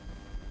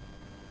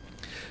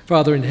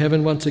Father in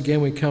heaven, once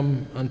again we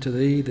come unto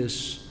Thee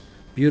this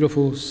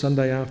beautiful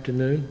Sunday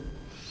afternoon.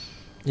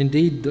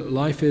 Indeed,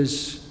 life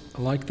is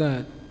like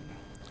that.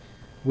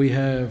 We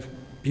have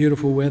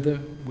beautiful weather,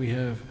 we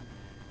have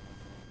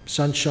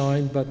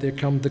sunshine, but there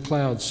come the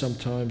clouds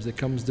sometimes, there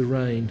comes the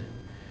rain,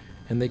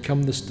 and there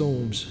come the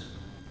storms.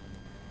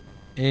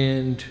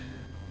 And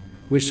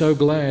we're so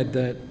glad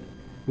that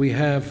we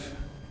have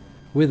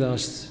with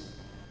us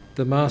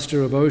the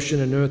Master of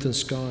ocean and earth and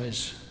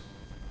skies,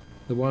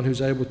 the one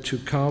who's able to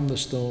calm the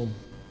storm,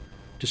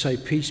 to say,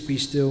 peace be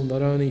still,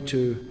 not only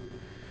to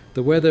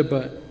the weather,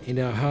 but in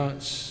our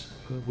hearts,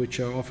 which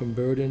are often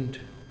burdened,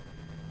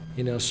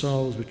 in our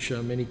souls, which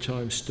are many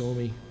times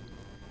stormy.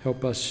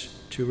 Help us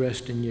to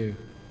rest in You.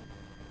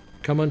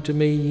 Come unto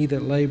me, ye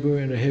that labour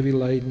and are heavy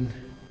laden,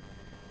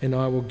 and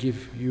I will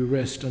give you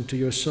rest unto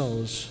your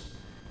souls,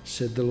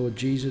 said the Lord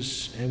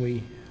Jesus. And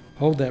we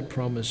hold that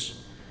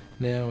promise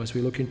now as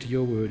we look into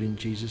Your word in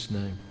Jesus'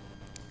 name.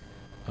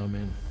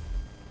 Amen.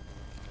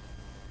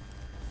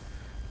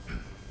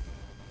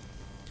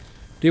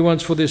 Dear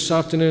ones, for this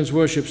afternoon's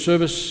worship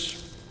service,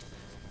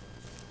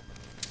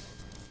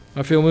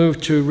 I feel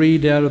moved to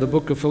read out of the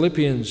book of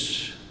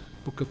Philippians,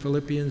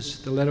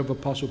 the letter of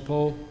Apostle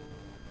Paul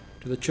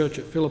to the church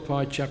at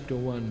Philippi, chapter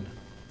 1.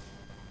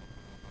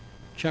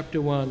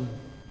 Chapter 1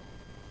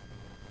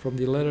 from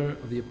the letter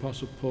of the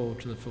Apostle Paul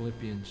to the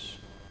Philippians.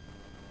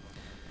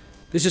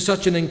 This is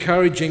such an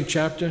encouraging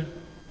chapter,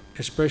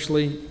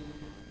 especially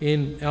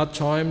in our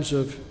times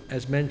of,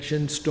 as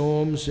mentioned,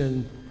 storms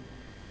and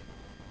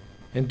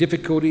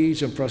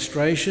difficulties and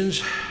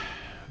frustrations,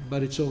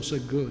 but it's also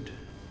good.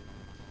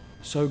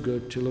 So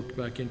good to look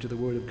back into the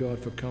Word of God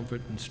for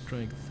comfort and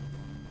strength.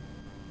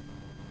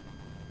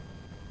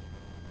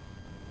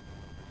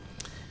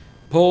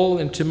 Paul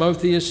and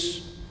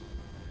Timotheus,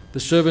 the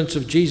servants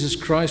of Jesus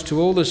Christ,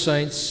 to all the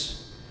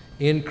saints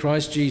in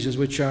Christ Jesus,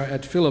 which are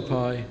at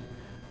Philippi,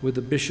 with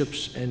the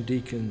bishops and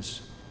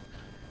deacons.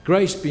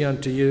 Grace be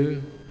unto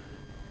you,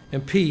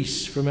 and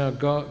peace from our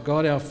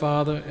God our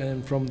Father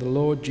and from the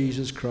Lord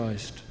Jesus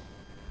Christ.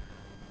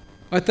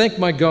 I thank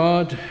my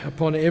God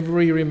upon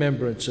every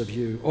remembrance of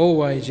you,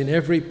 always in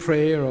every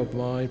prayer of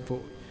mine,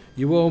 for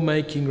you all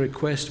making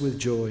request with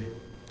joy,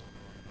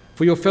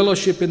 for your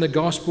fellowship in the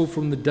gospel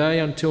from the day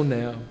until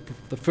now,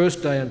 the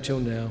first day until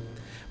now,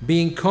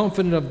 being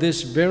confident of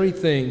this very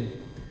thing,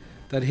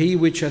 that he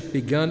which hath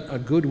begun a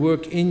good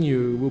work in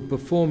you will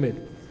perform it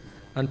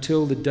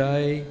until the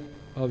day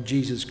of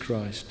Jesus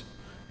Christ.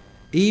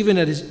 Even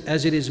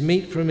as it is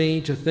meet for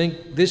me to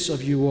think this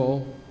of you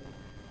all,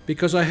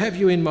 because I have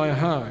you in my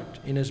heart,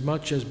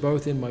 inasmuch as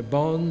both in my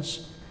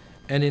bonds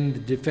and in the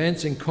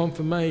defence and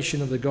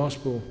confirmation of the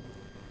gospel,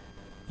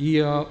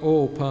 ye are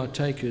all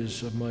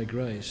partakers of my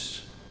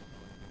grace.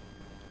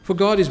 For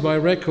God is my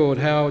record,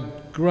 how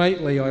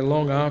greatly I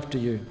long after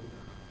you,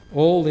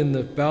 all in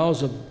the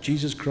bowels of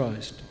Jesus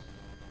Christ.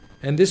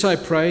 And this I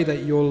pray,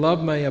 that your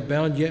love may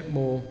abound yet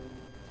more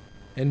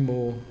and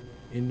more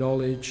in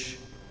knowledge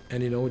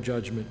and in all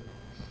judgment,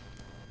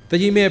 that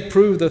ye may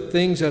approve the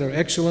things that are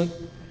excellent,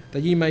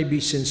 that ye may be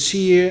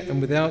sincere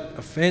and without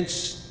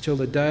offence till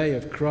the day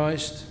of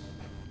Christ,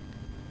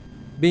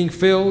 being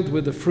filled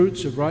with the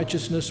fruits of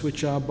righteousness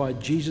which are by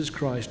Jesus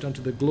Christ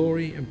unto the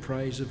glory and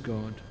praise of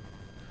God.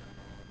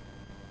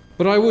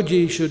 But I would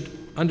ye should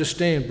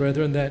understand,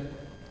 brethren, that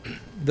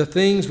the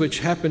things which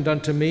happened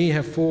unto me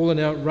have fallen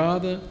out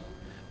rather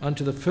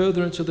unto the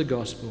furtherance of the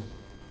gospel,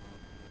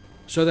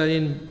 so that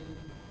in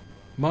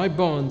my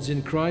bonds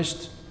in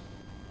Christ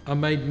are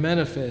made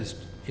manifest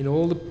in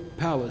all the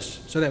palace,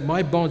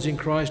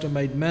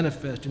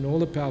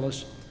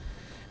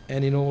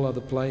 and in all other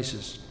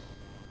places.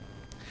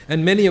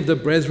 And many of the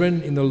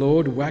brethren in the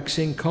Lord,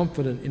 waxing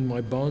confident in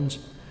my bonds,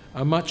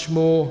 are much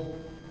more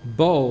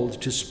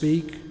bold to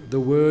speak the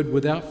word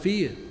without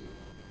fear.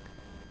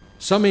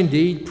 Some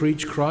indeed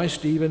preach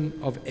Christ even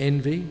of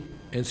envy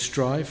and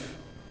strife,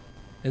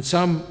 and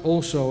some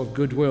also of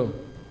goodwill.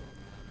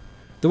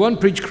 The one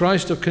preached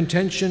Christ of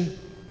contention,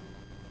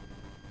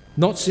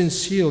 not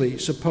sincerely,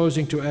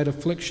 supposing to add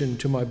affliction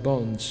to my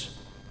bonds.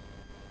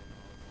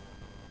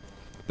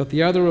 But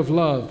the other of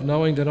love,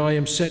 knowing that I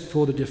am set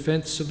for the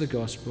defence of the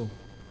gospel.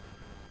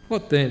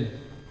 What then?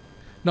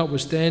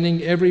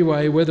 Notwithstanding every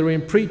way, whether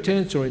in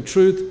pretense or in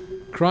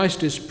truth,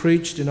 Christ is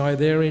preached, and I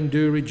therein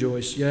do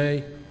rejoice,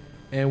 yea,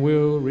 and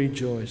will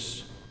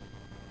rejoice.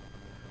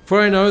 For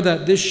I know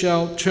that this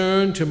shall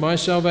turn to my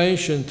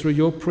salvation through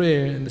your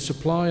prayer and the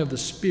supply of the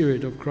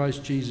Spirit of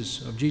Christ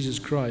Jesus, of Jesus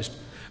Christ,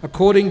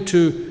 according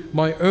to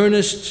my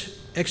earnest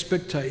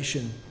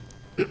expectation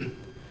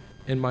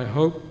and my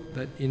hope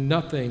that in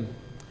nothing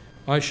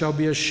I shall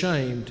be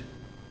ashamed,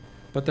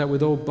 but that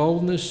with all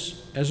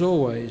boldness, as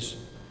always,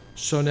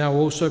 so now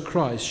also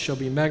Christ shall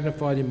be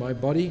magnified in my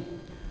body,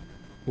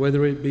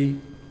 whether it be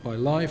by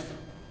life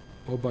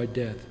or by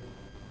death.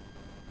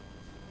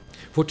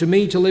 For to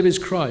me to live is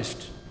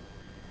Christ,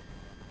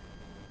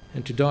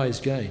 and to die is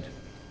gain.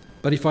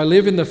 But if I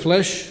live in the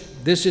flesh,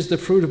 this is the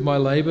fruit of my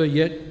labour,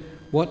 yet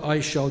what I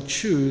shall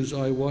choose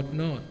I wot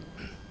not.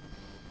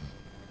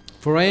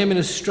 For I am in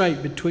a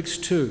strait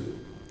betwixt two,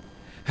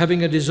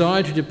 having a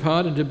desire to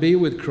depart and to be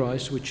with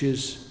Christ, which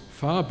is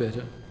far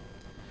better.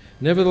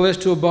 Nevertheless,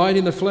 to abide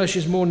in the flesh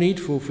is more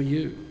needful for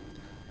you.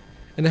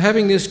 And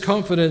having this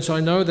confidence, I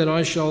know that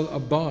I shall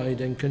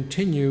abide and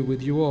continue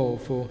with you all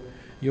for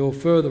your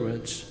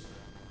furtherance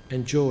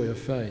and joy of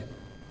faith,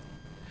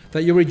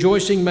 that your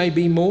rejoicing may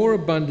be more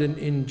abundant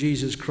in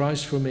Jesus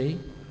Christ for me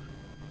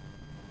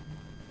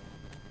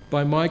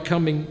by my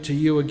coming to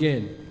you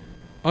again.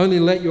 Only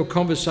let your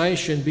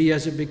conversation be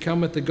as it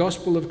becometh the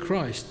gospel of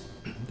Christ,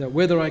 that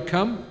whether I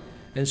come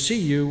and see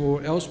you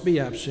or else be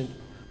absent,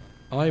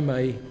 I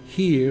may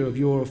hear of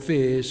your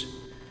affairs,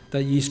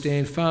 that ye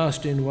stand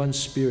fast in one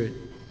spirit,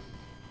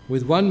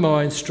 with one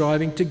mind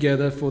striving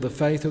together for the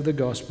faith of the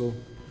gospel,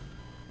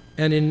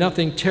 and in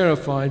nothing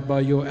terrified by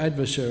your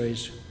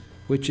adversaries,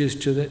 which is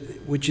to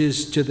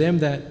them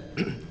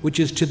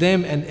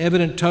an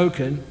evident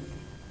token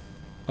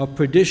of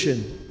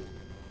perdition,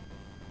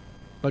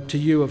 but to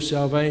you of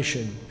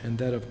salvation, and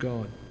that of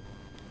God.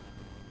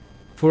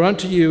 For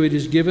unto you it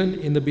is given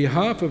in the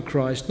behalf of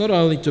Christ not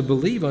only to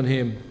believe on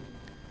him,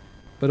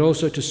 but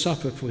also to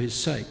suffer for his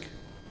sake,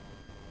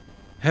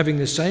 having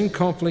the same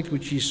conflict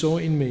which ye saw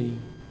in me,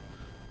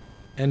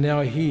 and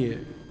now hear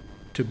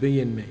to be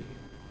in me.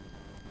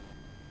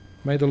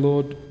 May the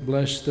Lord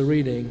bless the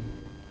reading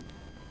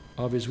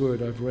of his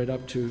word. I've read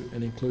up to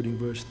and including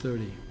verse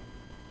 30.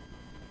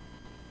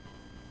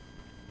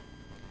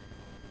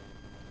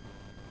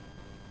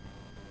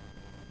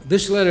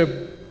 This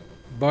letter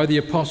by the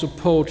Apostle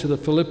Paul to the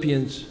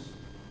Philippians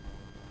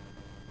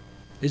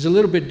is a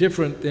little bit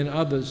different than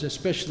others,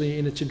 especially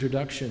in its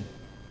introduction.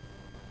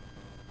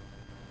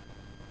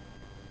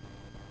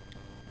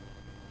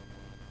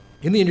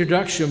 In the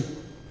introduction,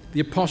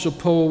 the Apostle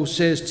Paul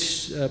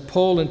says,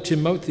 Paul and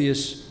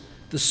Timotheus,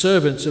 the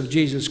servants of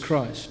Jesus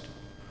Christ.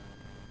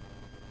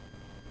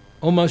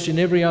 Almost in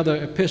every other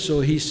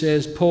epistle, he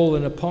says, Paul,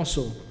 an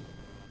apostle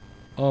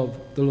of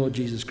the Lord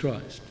Jesus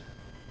Christ.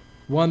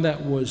 One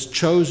that was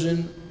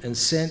chosen and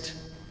sent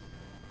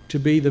to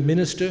be the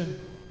minister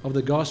of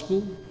the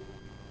gospel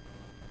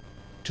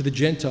to the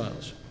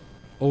Gentiles,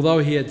 although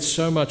he had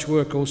so much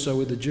work also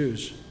with the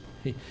Jews.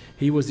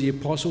 He was the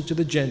apostle to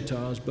the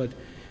Gentiles, but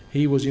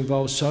he was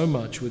involved so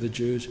much with the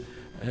Jews.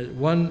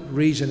 One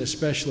reason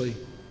especially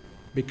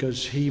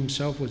because he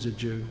himself was a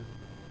Jew,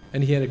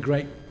 and he had a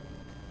great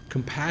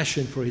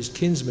compassion for his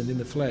kinsmen in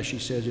the flesh, he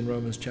says in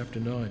Romans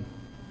chapter 9.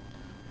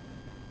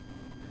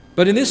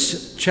 But in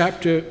this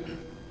chapter,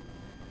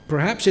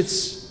 perhaps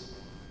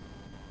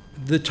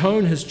the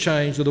tone has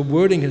changed, or the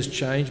wording has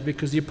changed,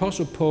 because the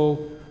Apostle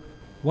Paul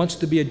wants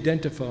to be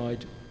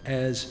identified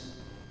as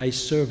a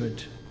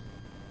servant.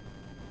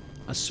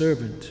 A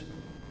servant.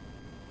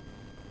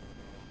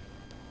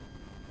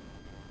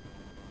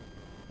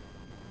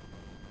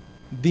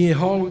 The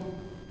whole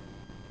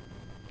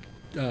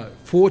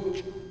 4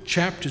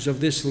 chapters of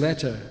this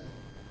letter,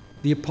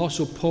 the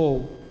Apostle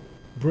Paul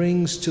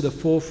brings to the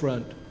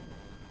forefront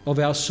of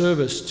our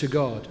service to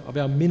God, of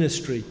our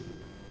ministry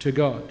to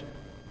God,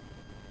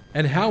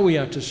 and how we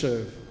are to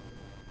serve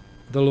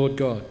the Lord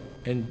God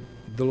and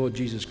the Lord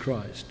Jesus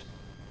Christ.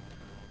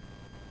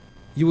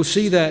 You will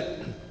see that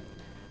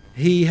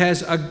he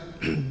has a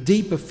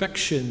deep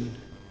affection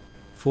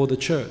for the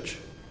church.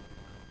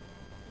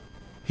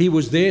 He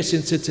was there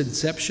since its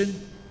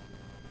inception,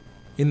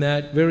 in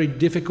that very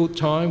difficult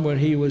time when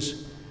he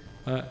was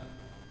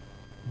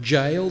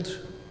jailed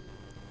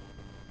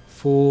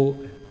for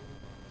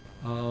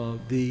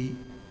the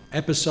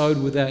episode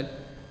with that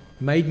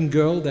maiden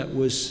girl that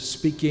was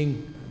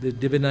speaking the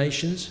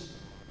divinations,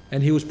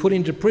 and he was put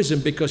into prison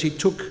because he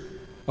took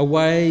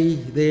away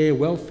their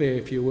welfare,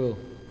 if you will.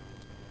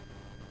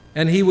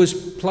 And he was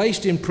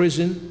placed in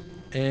prison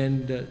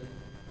and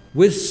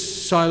with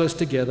Silas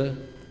together.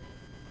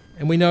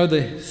 And we know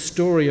the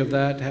story of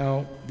that,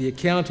 how the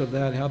account of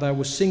that, how they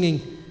were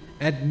singing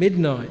at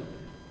midnight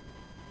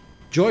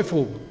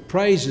joyful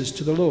praises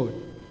to the Lord.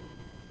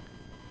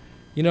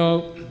 You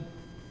know,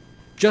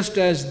 just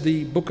as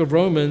the book of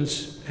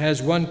Romans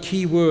has one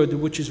key word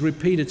which is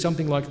repeated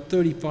something like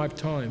 35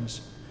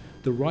 times,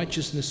 the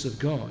righteousness of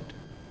God.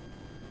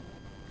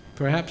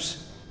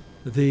 Perhaps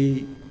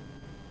the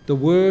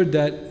word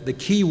that, the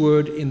key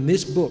word in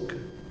this book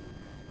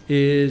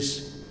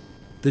is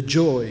the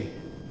joy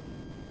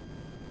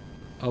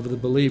of the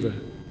believer.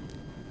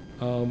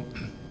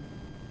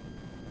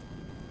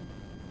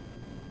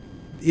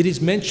 It is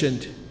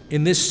mentioned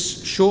in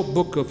this short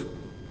book of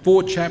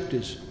 4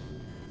 chapters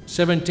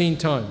 17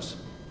 times.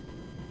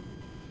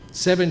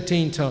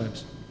 17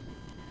 times.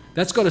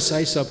 That's got to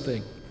say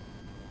something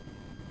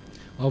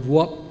of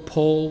what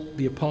Paul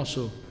the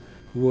Apostle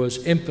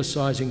was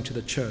emphasizing to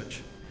the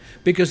church.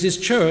 Because this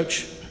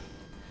church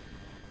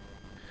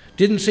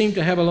didn't seem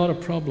to have a lot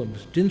of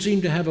problems, didn't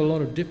seem to have a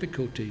lot of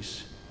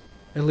difficulties,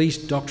 at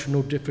least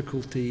doctrinal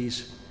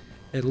difficulties,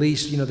 at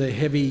least, the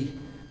heavy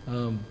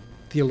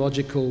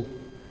theological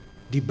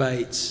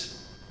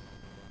debates.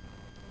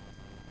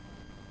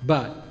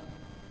 But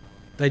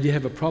they did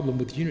have a problem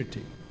with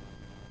unity.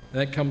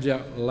 And that comes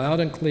out loud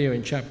and clear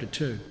in chapter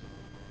 2,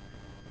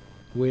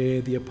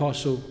 where the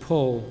Apostle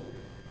Paul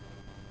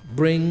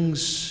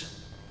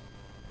brings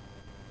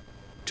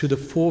to the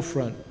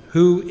forefront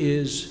who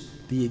is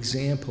the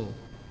example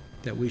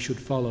that we should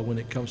follow when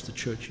it comes to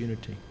church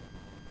unity.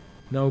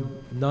 No,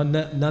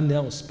 none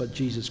else but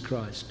Jesus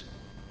Christ,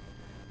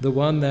 the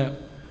one that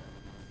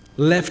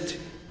left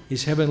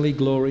his heavenly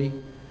glory,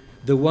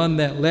 the one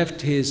that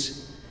left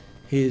his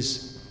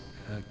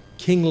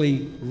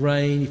kingly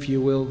reign, if you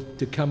will,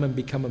 to come and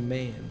become a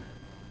man,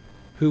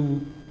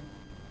 who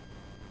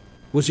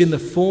was in the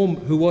form,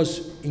 who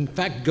was in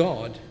fact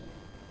God,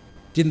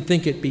 didn't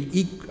think it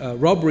be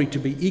robbery to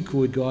be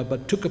equal with God,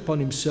 but took upon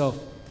himself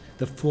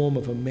the form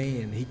of a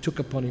man. He took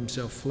upon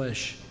himself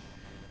flesh.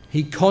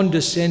 He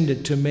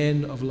condescended to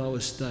men of low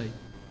estate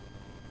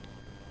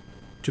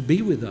to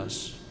be with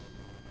us,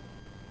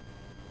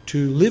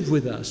 to live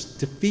with us,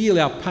 to feel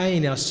our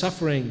pain, our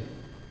suffering,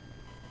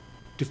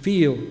 to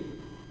feel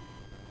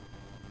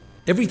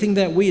everything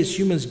that we as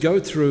humans go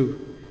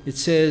through. It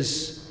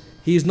says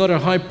he is not a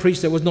high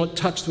priest that was not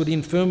touched with the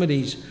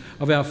infirmities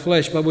of our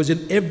flesh, but was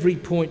in every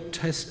point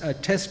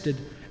tested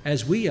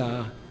as we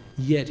are,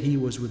 yet he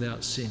was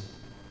without sin.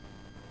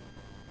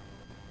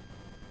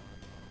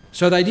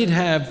 So they did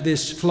have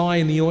this fly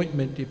in the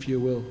ointment, if you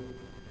will,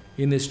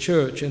 in this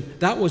church, and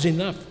that was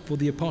enough for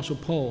the Apostle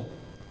Paul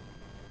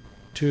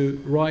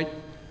to write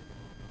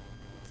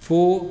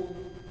 4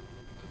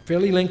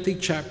 fairly lengthy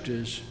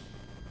chapters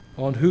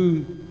on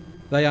who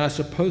they are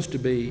supposed to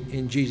be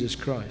in Jesus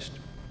Christ.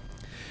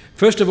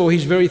 First of all,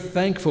 he's very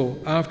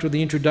thankful after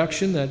the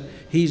introduction that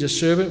he's a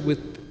servant with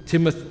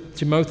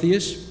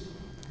Timotheus.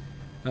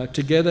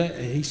 Together,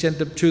 he sent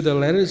them to the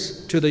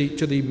letters to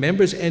the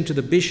members and to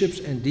the bishops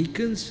and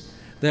deacons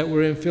that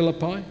were in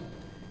Philippi.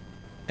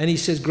 And he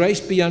says,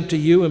 "Grace be unto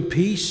you and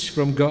peace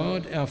from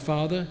God our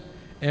Father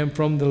and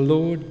from the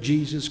Lord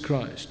Jesus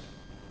Christ."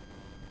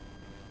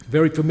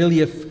 Very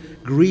familiar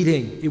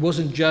greeting. It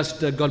wasn't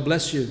just God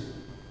bless you.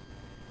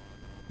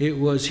 It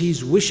was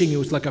he's wishing, it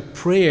was like a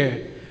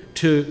prayer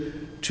to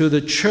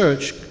the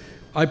church.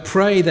 I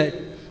pray that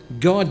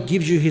God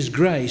gives you his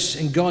grace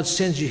and God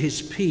sends you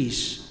his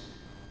peace.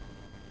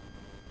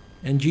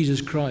 And Jesus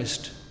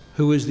Christ,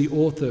 who is the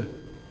author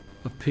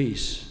of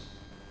peace.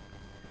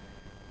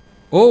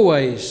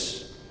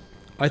 Always,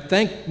 I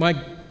thank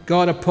my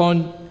God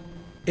upon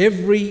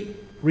every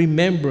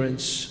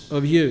remembrance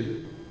of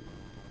you.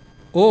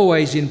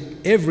 Always in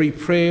every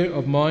prayer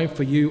of mine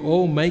for you,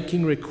 all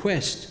making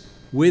request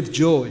with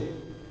joy.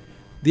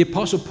 The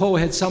Apostle Paul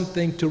had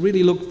something to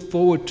really look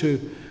forward to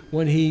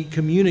when he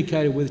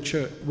communicated with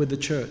the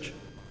church.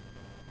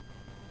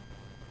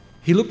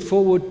 He looked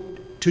forward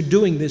to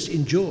doing this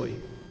in joy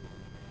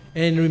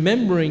and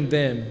remembering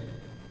them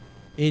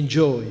in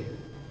joy.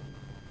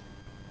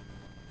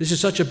 This is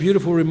such a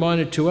beautiful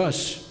reminder to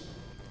us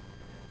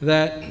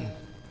that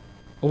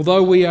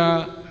although we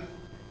are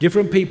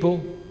different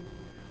people,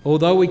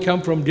 although we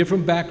come from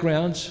different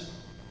backgrounds,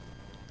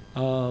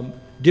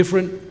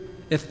 different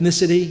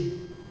ethnicity,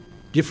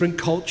 different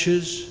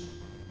cultures,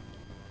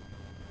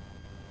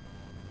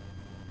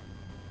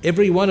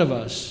 every one of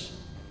us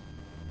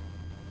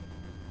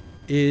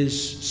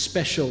is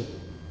special,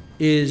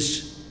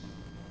 is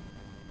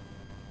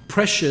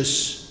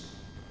precious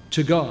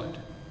to God.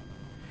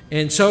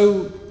 And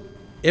so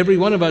every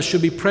one of us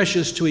should be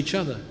precious to each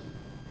other.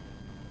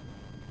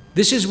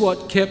 This is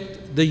what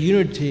kept the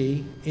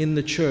unity in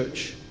the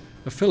church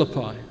of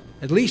Philippi,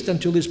 at least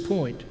until this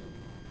point,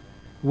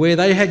 where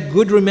they had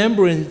good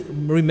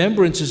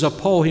remembrances of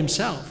Paul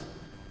himself.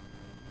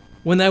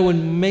 When they would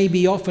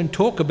maybe often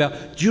talk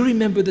about, do you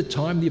remember the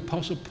time the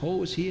Apostle Paul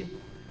was here?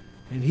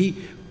 And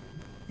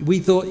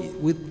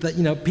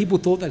people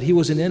thought that he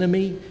was an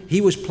enemy.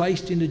 He was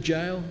placed into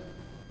jail.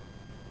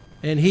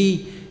 And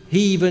he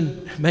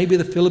even, maybe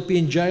the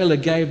Philippian jailer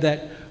gave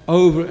that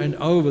over and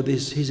over,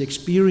 his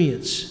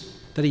experience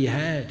that he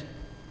had.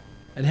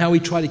 And how he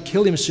tried to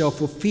kill himself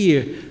for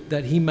fear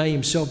that he may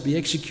himself be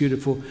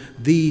executed for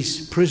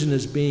these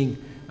prisoners being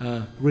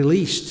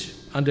released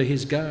under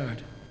his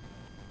guard.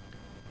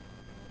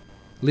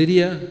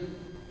 Lydia,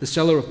 the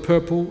seller of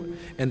purple,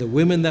 and the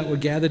women that were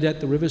gathered at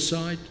the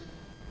riverside.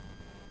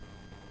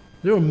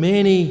 There are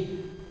many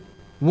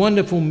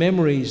wonderful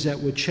memories that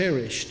were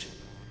cherished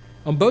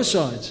on both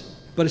sides,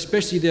 but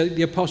especially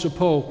the Apostle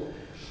Paul,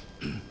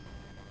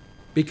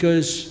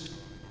 because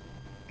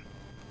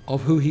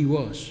of who he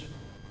was.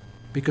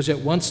 Because at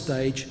one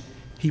stage,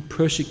 he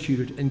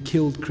persecuted and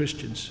killed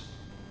Christians.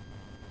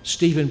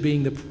 Stephen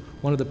being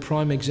one of the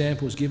prime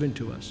examples given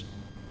to us.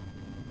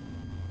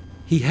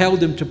 He held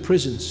them to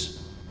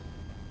prisons.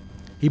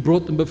 He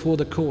brought them before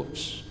the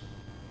courts.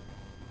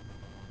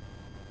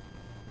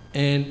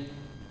 And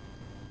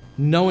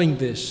knowing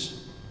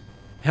this,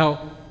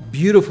 how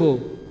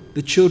beautiful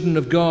the children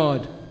of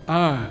God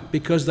are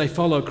because they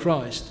follow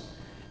Christ,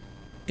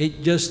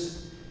 it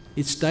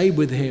stayed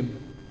with him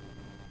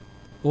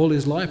all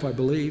his life, I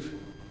believe.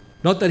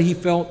 Not that he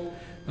felt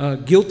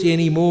guilty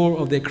anymore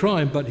of their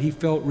crime, but he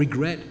felt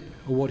regret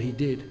of what he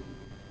did.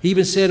 He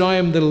even said, I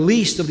am the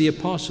least of the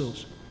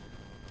apostles.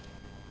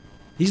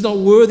 He's not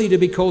worthy to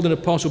be called an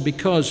apostle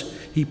because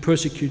he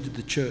persecuted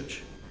the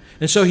church.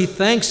 And so he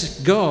thanks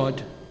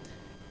God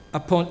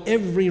upon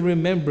every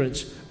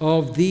remembrance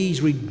of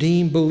these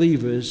redeemed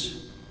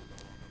believers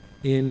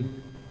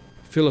in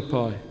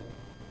Philippi.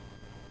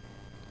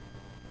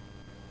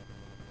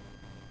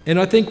 And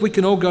I think we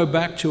can all go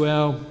back to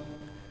our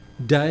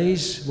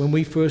days when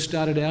we first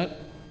started out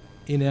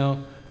in our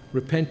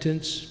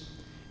repentance,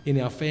 in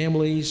our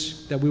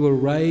families, that we were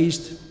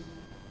raised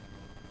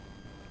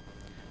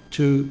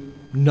to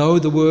know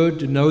the Word,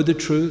 to know the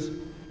truth,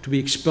 to be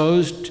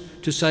exposed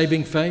to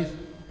saving faith.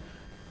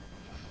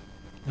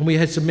 And we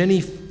had so many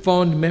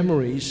fond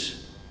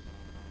memories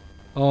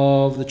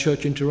of the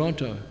church in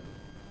Toronto.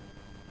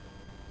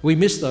 We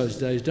miss those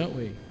days, don't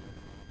we?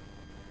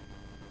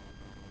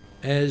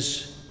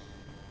 As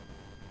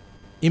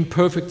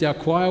imperfect our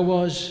choir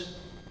was,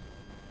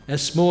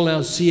 as small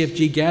our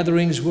CFG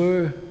gatherings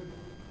were,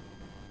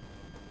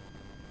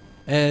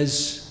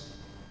 as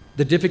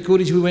the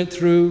difficulties we went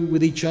through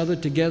with each other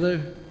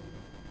together,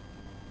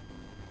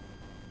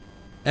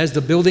 as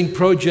the building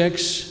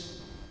projects.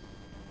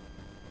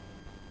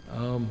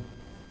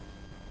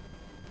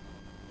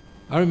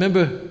 I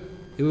remember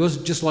it was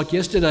just like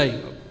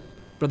yesterday.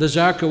 Brother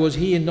Zarka was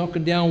here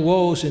knocking down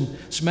walls and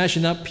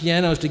smashing up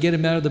pianos to get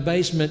him out of the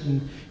basement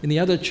and in the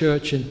other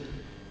church.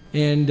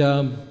 And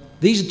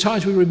these are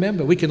times we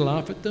remember. We can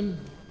laugh at them.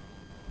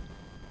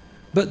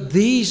 But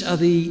these are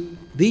the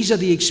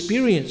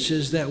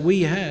experiences that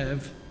we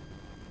have,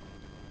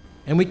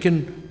 and we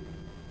can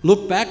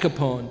look back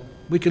upon.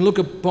 We can look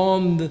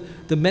upon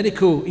the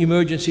medical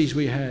emergencies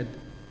we had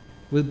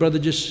with Brother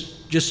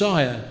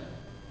Josiah,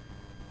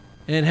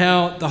 and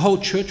how the whole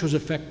church was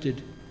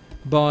affected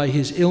by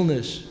his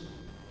illness.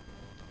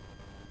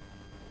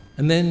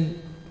 And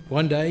then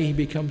one day he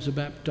becomes a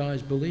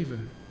baptized believer.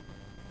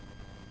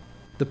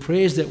 The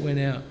prayers that went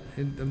out,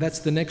 and that's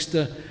the next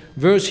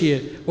verse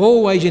here.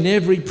 Always in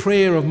every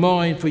prayer of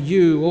mine for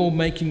you, all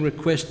making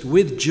request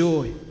with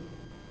joy,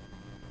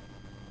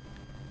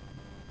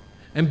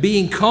 and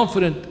being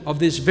confident of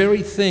this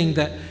very thing,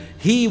 that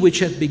he which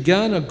hath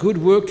begun a good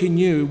work in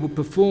you will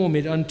perform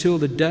it until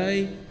the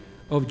day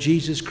of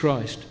Jesus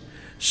Christ.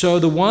 So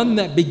the one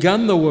that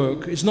begun the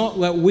work, it's not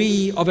that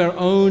we of our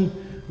own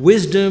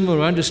wisdom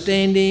or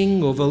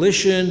understanding or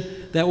volition,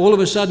 that all of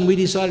a sudden we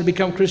decided to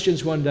become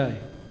Christians one day.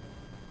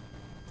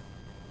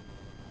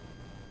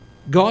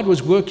 God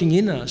was working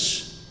in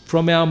us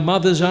from our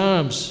mother's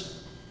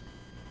arms.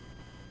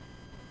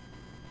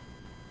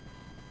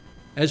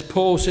 As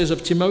Paul says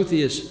of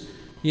Timotheus,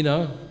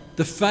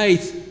 the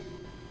faith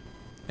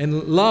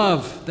and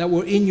love that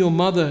were in your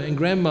mother and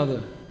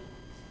grandmother.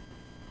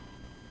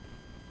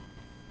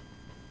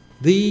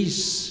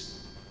 These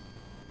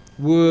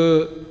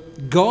were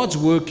God's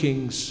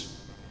workings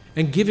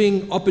and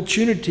giving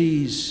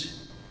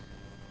opportunities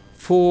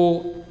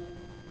for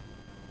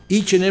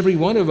each and every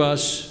one of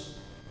us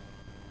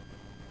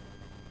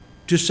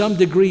to some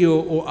degree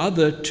or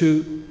other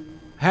to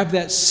have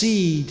that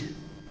seed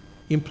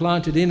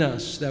implanted in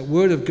us, that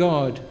Word of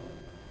God,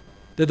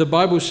 that the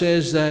Bible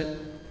says that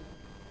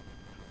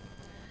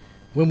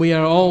when we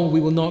are old,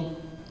 we will not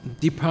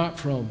depart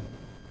from.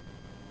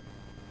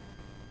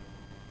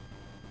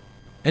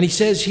 And he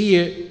says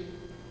here,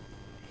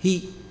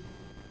 he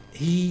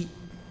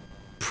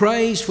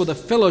prays for the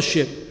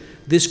fellowship,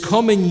 this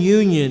common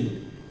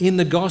union in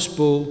the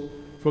gospel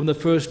from the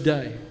first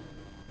day.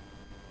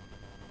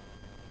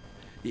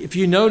 If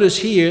you notice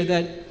here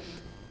that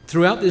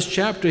throughout this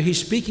chapter, he's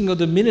speaking of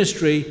the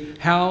ministry,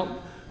 how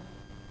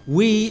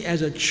we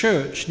as a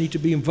church need to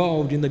be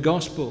involved in the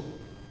gospel.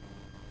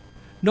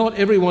 Not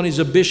everyone is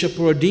a bishop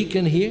or a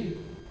deacon here,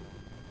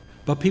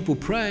 but people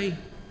pray.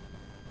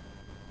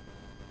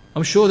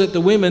 I'm sure that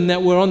the women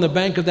that were on the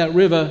bank of that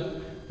river,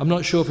 I'm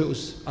not sure if it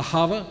was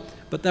Ahava,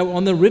 but they were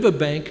on the river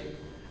bank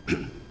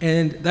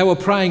and they were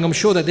praying. I'm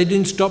sure that they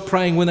didn't stop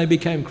praying when they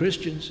became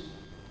Christians.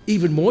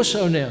 Even more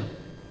so now,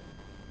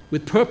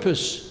 with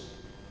purpose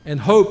and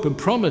hope and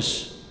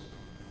promise.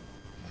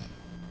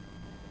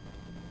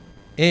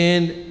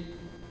 And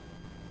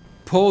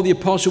Paul the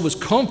Apostle was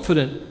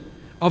confident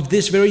of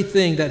this very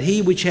thing, that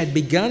he which had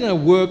begun a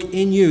work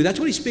in you, that's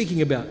what he's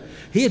speaking about.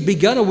 He had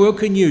begun a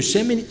work in you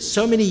so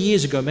many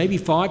years ago, maybe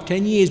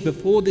 5-10 years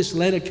before this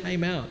letter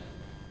came out.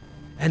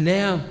 And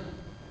now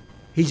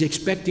he's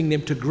expecting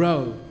them to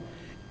grow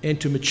and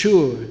to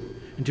mature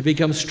and to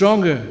become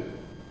stronger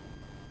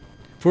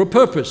for a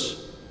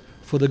purpose,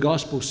 for the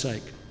gospel's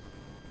sake.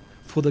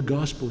 For the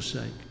gospel's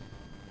sake.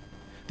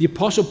 The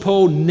Apostle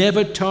Paul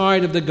never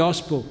tired of the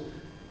gospel.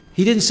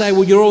 He didn't say,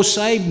 well, you're all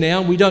saved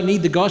now, we don't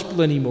need the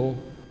gospel anymore.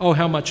 Oh,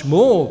 how much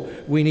more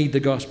we need the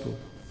gospel.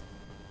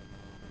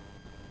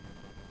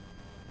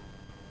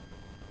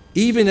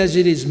 Even as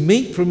it is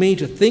meet for me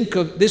to think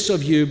of this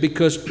of you,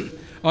 because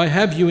I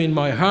have you in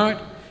my heart,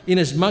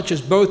 inasmuch as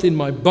both in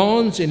my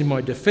bonds and in my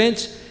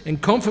defense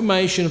and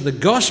confirmation of the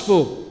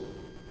gospel,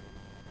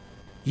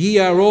 ye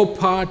are all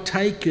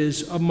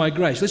partakers of my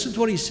grace. Listen to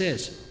what he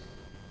says.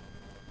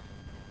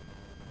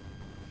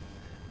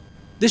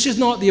 This is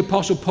not the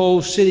Apostle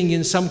Paul sitting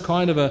in some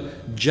kind of a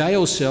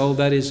jail cell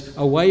that is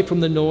away from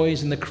the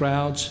noise and the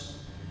crowds,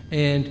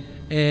 and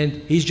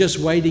he's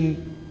just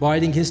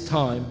biding his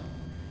time.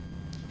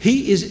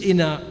 He is in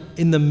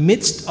the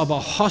midst of a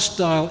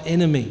hostile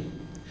enemy.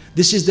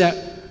 This is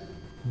that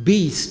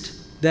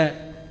beast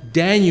that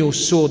Daniel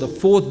saw, the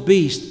fourth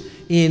beast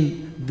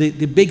in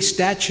the big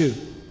statue.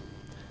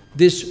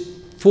 This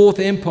fourth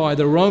empire,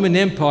 the Roman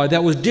Empire,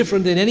 that was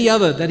different than any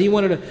other, that he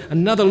wanted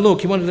another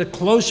look. He wanted a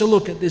closer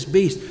look at this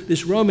beast,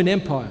 this Roman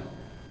Empire.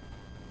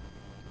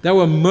 They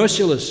were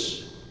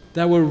merciless.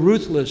 They were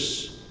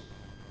ruthless.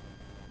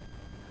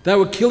 They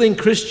were killing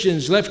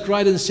Christians left,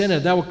 right, and center.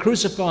 They were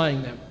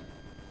crucifying them.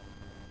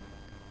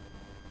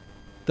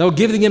 They were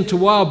giving them to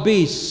wild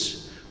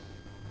beasts.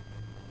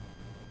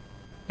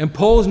 And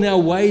Paul's now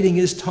waiting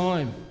his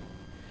time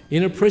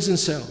in a prison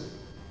cell.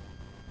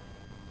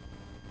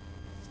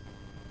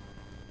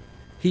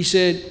 He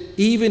said,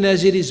 even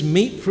as it is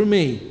meet for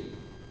me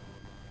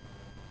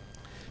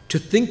to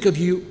think of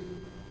you,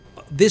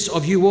 this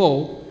of you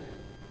all,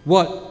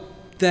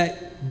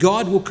 that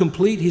God will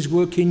complete his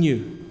work in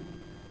you.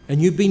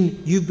 And you've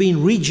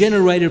been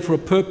regenerated for a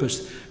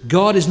purpose.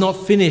 God is not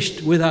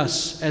finished with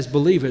us as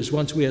believers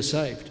once we are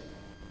saved.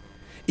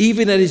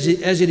 Even as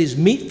it is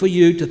meet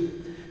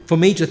for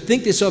me to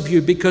think this of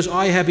you, because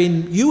I have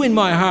you in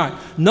my heart.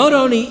 Not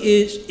only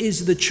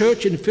is the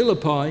church in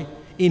Philippi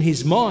in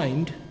his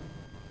mind,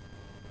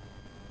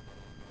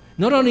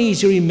 not only is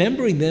he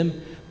remembering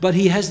them, but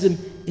he has them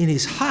in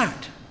his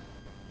heart.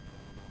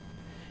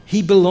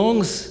 They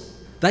belong,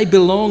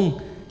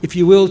 if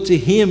you will, to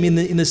him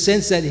in the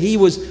sense that he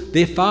was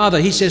their father.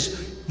 He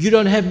says, you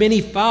don't have many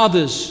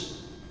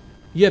fathers.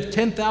 You have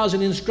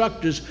 10,000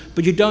 instructors,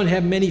 but you don't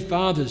have many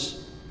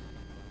fathers.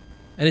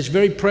 And it's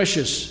very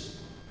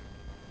precious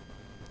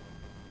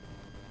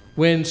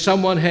when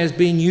someone has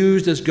been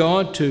used as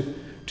God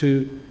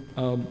to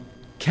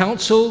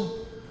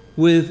counsel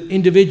with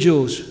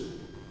individuals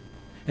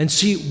and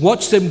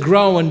watch them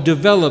grow and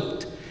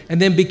develop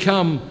and then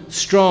become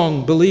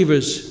strong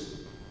believers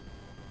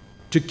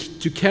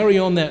to carry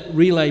on that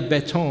relay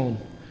baton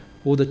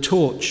or the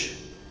torch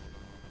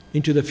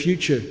into the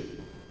future.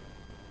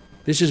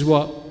 This is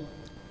what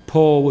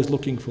Paul was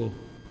looking for,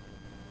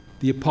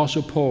 the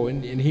Apostle Paul,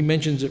 and he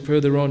mentions it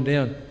further on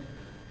down.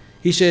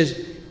 He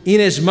says,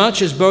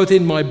 inasmuch as both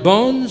in my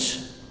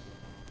bonds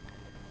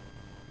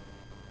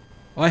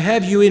I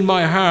have you in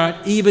my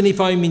heart, even if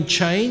I'm in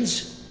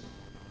chains,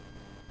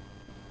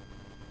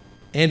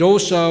 and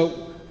also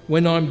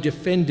when I'm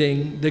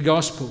defending the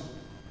gospel.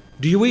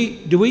 Do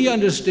we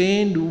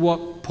understand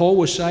what Paul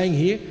was saying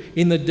here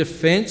in the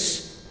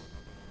defense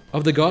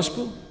of the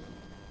gospel?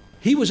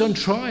 He was on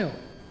trial.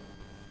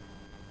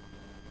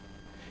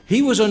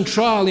 He was on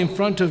trial in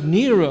front of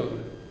Nero.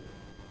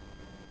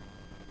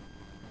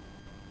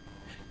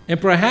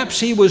 And perhaps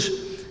he was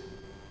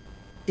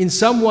in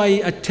some way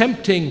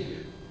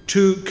attempting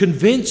to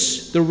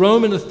convince the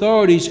Roman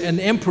authorities and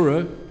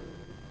emperor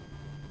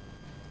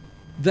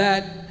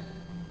that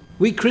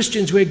we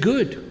Christians, we're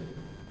good.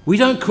 We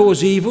don't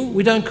cause evil.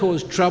 We don't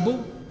cause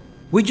trouble.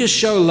 We just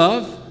show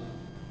love.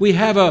 We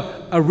have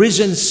a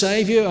risen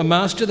Savior, a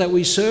Master that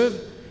we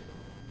serve.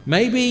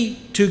 Maybe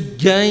to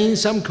gain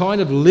some kind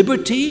of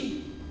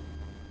liberty.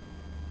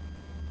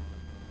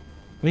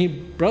 I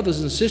mean,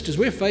 brothers and sisters,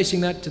 we're facing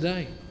that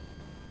today.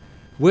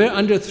 We're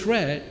under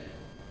threat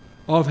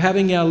of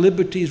having our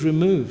liberties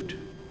removed,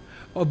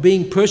 of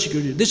being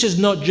persecuted. This is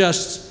not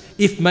just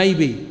if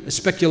maybe a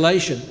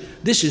speculation.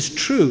 This is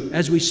true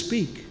as we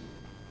speak.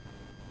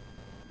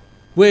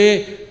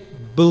 Where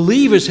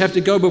believers have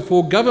to go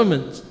before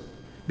governments,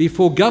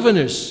 before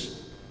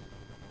governors,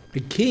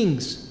 the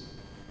kings,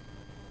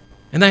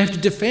 and they have to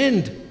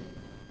defend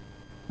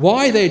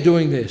why they're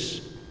doing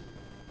this.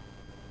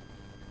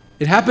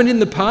 It happened in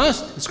the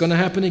past, it's going to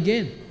happen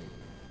again.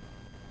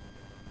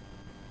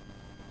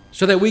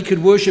 So that we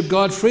could worship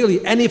God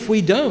freely. And if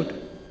we don't,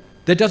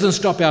 that doesn't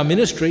stop our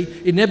ministry.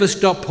 It never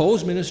stopped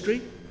Paul's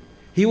ministry.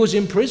 He was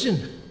in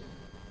prison,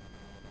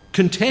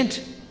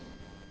 content.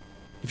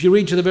 If you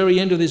read to the very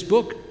end of this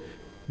book,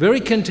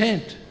 very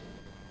content.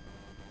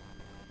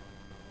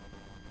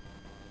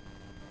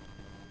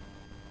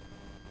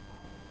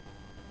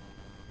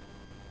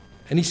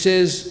 And he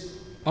says,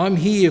 I'm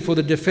here for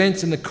the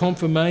defense and the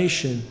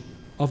confirmation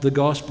of the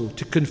gospel,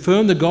 to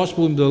confirm the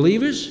gospel in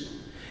believers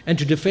and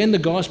to defend the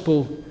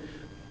gospel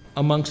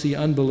amongst the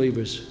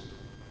unbelievers.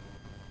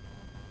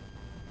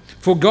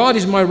 For God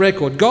is my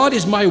record, God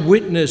is my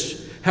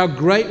witness, how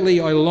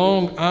greatly I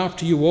long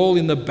after you all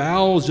in the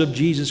bowels of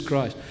Jesus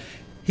Christ.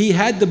 He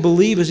had the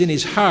believers in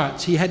his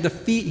heart.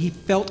 He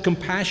felt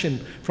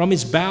compassion from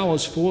his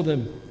bowels for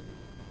them.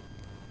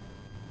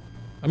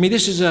 I mean,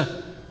 this is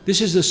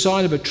the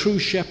sign of a true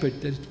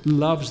shepherd that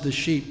loves the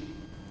sheep,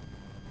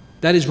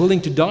 that is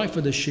willing to die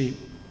for the sheep,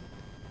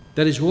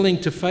 that is willing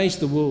to face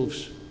the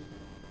wolves,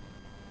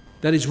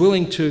 that is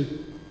willing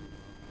to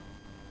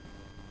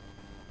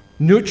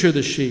nurture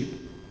the sheep.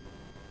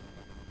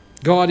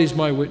 God is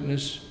my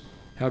witness,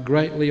 how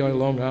greatly I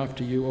long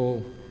after you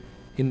all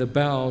in the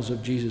bowels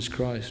of Jesus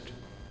Christ.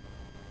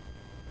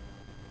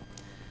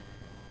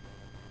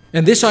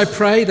 And this I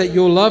pray, that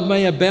your love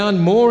may abound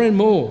more and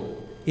more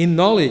in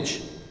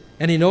knowledge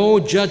and in all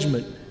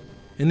judgment.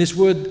 And this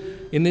word,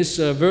 in this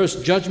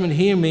verse, judgment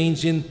here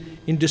means in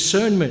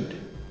discernment,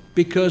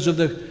 because of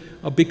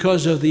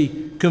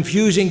the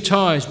confusing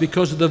times,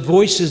 because of the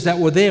voices that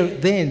were there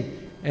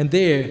then and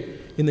there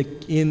in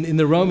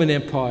the Roman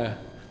Empire,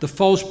 the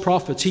false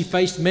prophets. He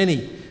faced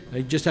many.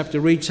 You just have to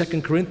read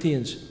 2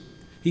 Corinthians.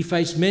 He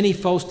faced many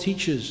false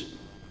teachers.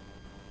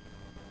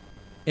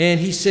 And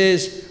he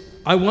says,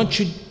 I want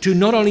you to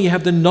not only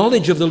have the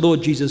knowledge of the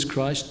Lord Jesus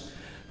Christ,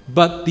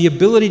 but the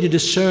ability to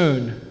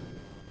discern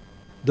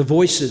the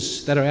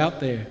voices that are out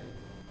there.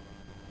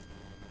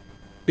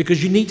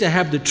 Because you need to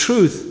have the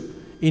truth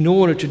in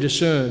order to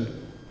discern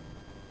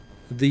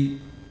the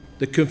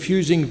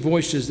confusing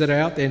voices that are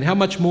out there. And how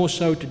much more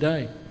so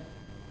today,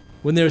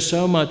 when there's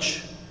so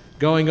much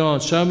going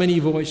on, so many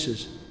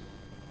voices.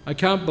 I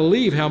can't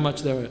believe how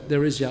much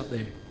there is out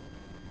there.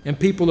 And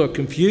people are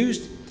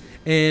confused,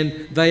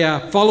 and they are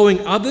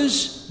following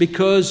others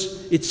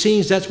because it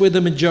seems that's where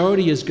the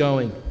majority is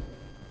going.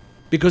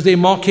 Because they're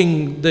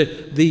mocking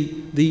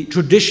the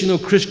traditional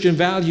Christian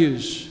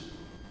values.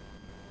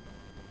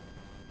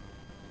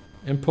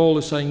 And Paul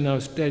is saying, no,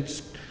 stay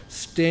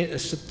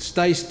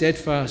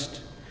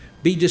steadfast,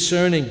 be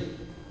discerning,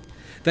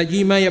 that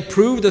ye may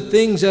approve the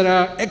things that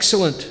are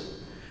excellent,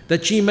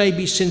 that ye may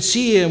be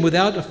sincere and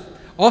without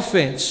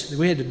offense.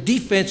 We had a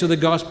defense of the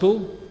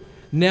gospel,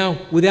 now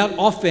without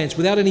offense,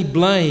 without any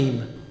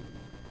blame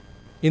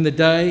in the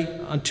day,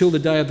 until the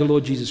day of the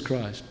Lord Jesus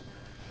Christ.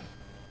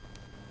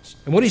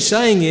 And what he's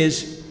saying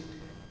is,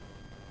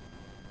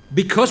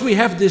 because we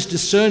have this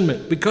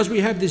discernment, because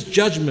we have this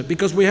judgment,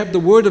 because we have the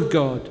Word of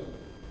God,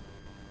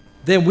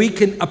 then we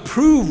can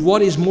approve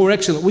what is more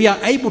excellent. We are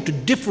able to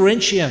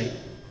differentiate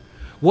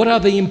what are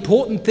the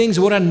important things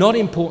and what are not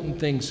important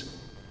things.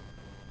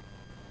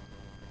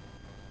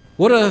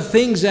 What are the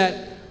things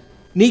that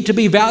need to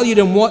be valued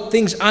and what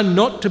things are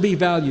not to be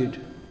valued.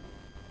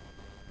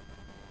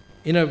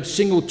 In a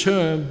single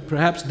term,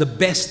 perhaps the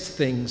best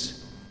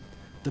things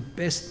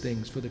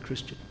for the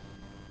Christian.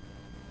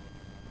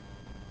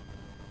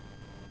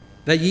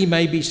 That ye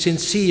may be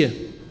sincere.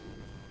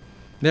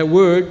 That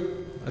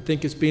word, I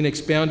think it's been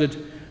expounded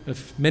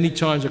many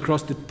times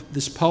across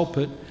this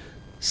pulpit.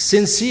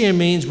 Sincere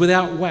means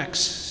without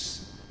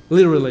wax,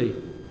 literally.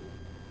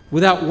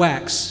 Without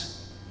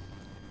wax.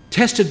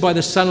 Tested by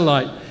the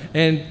sunlight.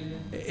 And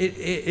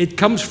it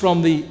comes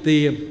from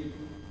the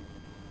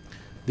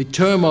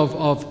term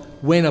of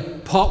when a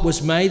pot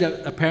was made,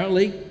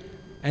 apparently,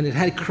 and it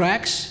had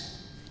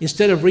cracks.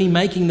 Instead of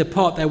remaking the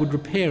pot, they would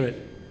repair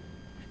it.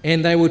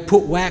 And they would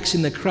put wax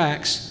in the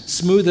cracks,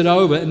 smooth it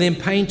over, and then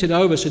paint it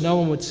over so no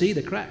one would see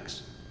the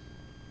cracks.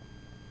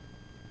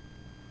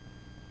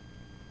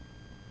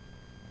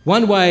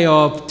 One way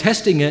of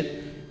testing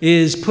it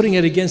is putting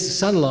it against the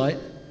sunlight.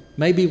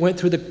 Maybe it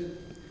went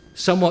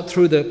somewhat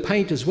through the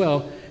paint as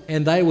well,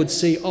 and they would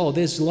see, oh,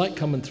 there's light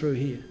coming through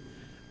here.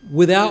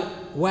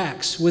 Without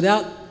wax,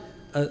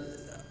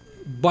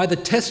 by the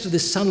test of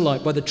this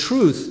sunlight, by the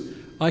truth,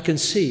 I can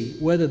see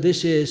whether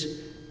this is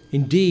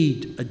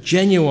indeed a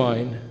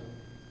genuine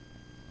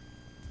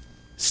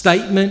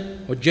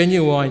statement or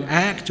genuine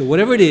act or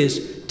whatever it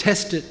is.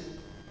 Test it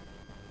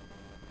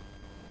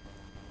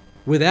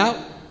without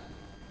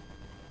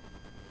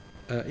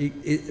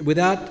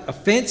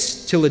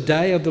offense till the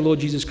day of the Lord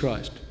Jesus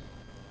Christ.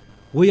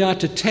 We are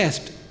to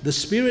test the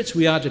spirits.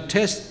 We are to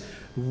test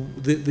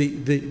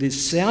the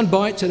sound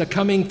bites that are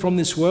coming from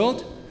this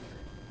world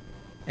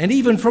and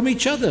even from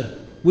each other,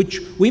 which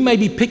we may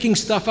be picking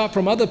stuff up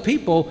from other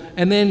people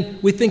and then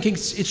we're thinking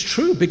it's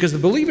true because the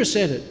believer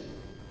said it.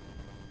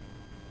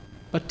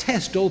 But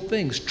test all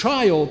things,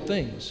 try all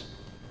things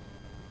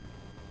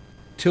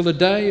till the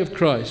day of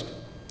Christ,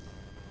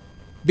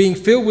 being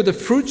filled with the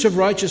fruits of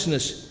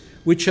righteousness,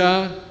 which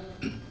are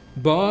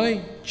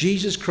by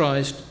Jesus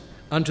Christ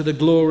unto the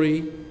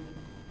glory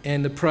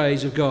and the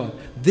praise of God.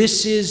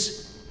 This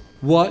is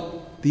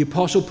what the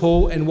Apostle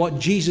Paul and what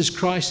Jesus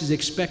Christ is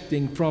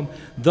expecting from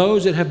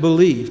those that have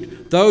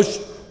believed, those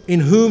in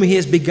whom he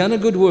has begun a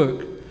good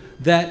work,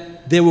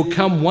 that there will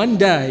come one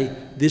day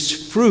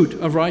this fruit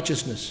of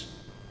righteousness.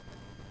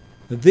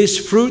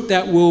 This fruit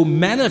that will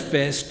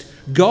manifest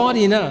God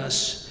in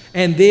us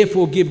and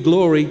therefore give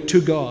glory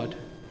to God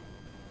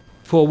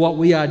for what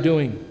we are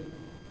doing.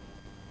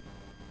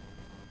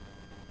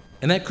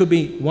 And that could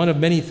be one of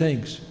many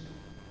things.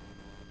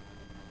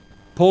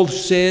 Paul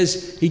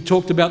says, he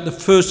talked about the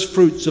first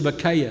fruits of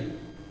Achaia.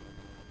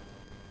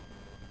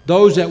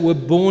 Those that were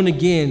born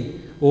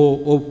again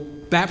or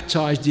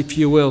baptized, if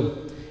you will,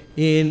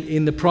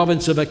 in the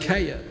province of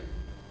Achaia.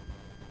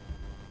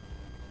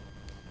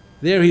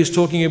 There he is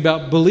talking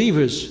about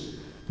believers,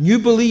 new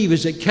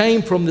believers that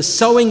came from the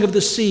sowing of the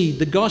seed,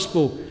 the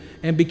gospel,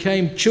 and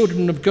became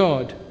children of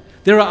God.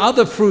 There are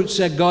other fruits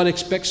that God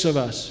expects of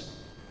us,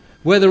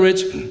 whether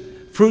it's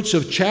fruits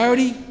of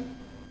charity,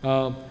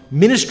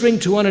 ministering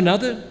to one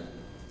another,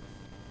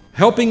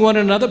 helping one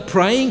another,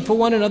 praying for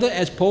one another,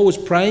 as Paul was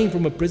praying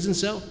from a prison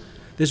cell.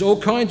 There's all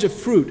kinds of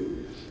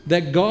fruit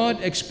that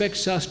God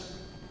expects us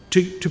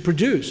to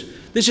produce.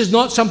 This is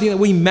not something that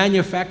we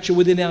manufacture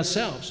within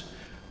ourselves.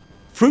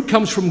 Fruit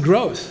comes from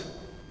growth,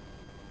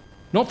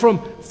 not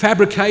from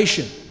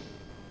fabrication.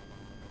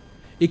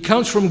 It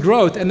comes from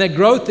growth, and that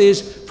growth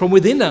is from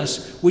within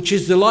us, which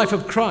is the life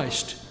of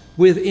Christ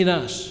within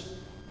us.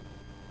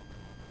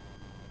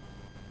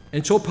 And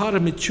it's all part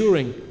of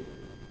maturing.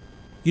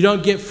 You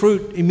don't get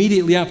fruit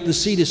immediately after the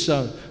seed is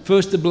sown.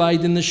 First the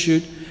blade, then the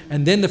shoot,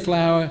 and then the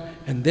flower,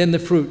 and then the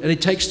fruit. And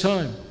it takes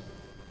time.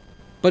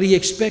 But He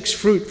expects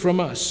fruit from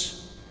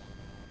us.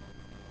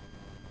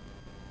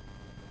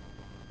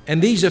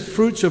 And these are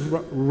fruits of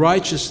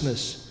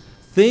righteousness,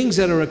 things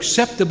that are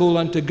acceptable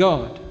unto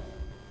God.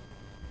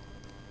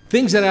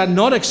 Things that are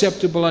not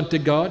acceptable unto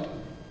God,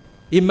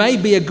 it may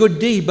be a good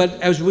deed, but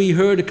as we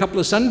heard a couple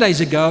of Sundays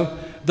ago,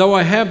 though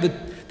I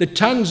have the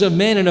tongues of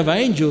men and of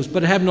angels,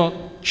 but have not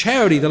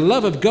charity, the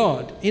love of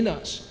God in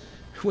us,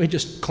 we're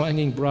just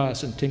clanging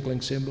brass and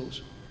tinkling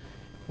cymbals.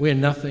 We're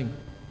nothing.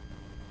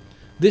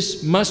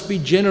 This must be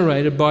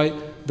generated by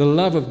the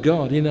love of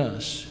God in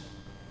us.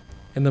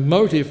 And the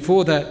motive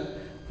for that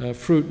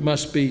fruit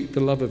must be the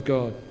love of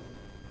God.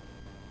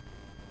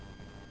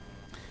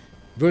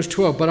 Verse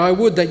 12, but I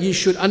would that ye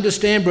should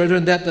understand,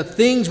 brethren, that the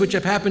things which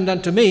have happened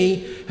unto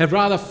me have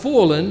rather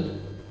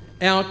fallen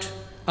out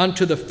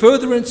unto the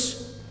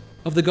furtherance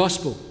of the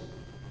gospel.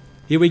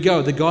 Here we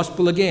go, the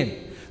gospel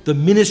again. The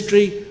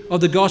ministry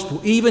of the gospel,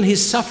 even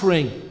His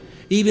suffering,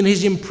 even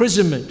His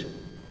imprisonment,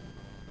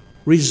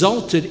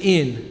 resulted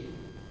in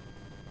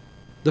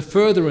the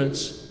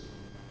furtherance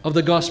of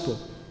the gospel.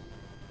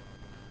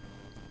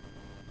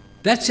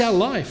 That's our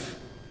life.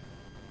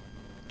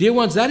 Dear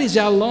ones, that is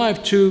our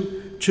life to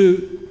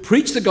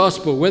preach the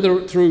gospel,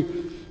 whether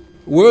through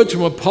words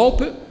from a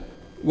pulpit,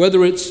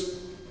 whether it's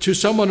to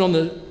someone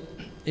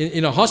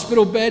in a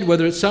hospital bed,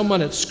 whether it's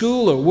someone at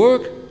school or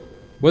work,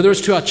 whether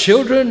it's to our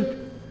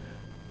children,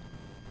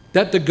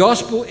 that the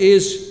gospel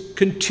is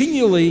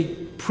continually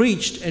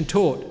preached and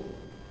taught.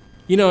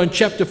 You know, in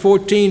chapter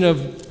 14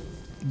 of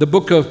the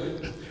book of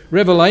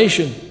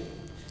Revelation,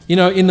 you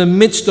know, in the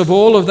midst of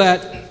all of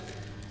that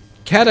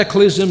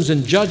cataclysms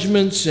and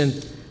judgments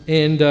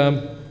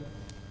and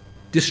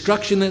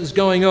destruction that's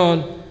going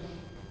on,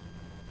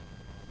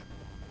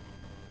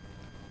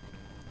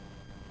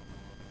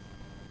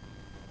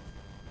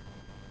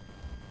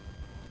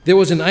 there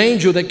was an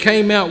angel that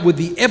came out with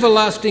the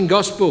everlasting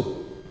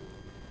gospel,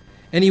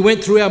 and he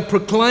went through and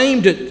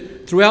proclaimed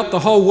it throughout the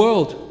whole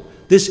world.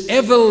 This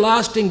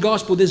everlasting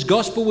gospel, this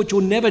gospel which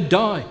will never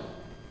die.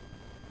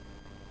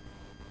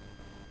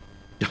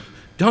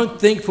 Don't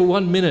think for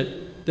 1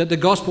 minute that the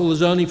gospel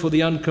is only for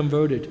the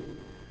unconverted.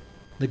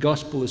 The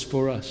gospel is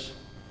for us.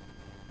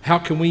 How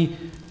can we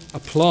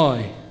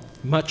apply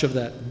much of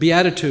that?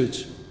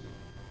 Beatitudes.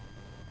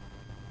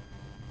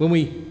 When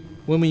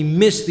we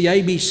miss the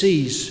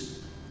ABCs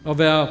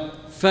of our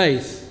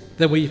faith,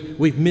 then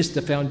we've missed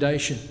the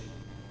foundation.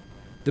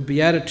 The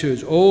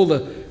Beatitudes, all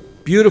the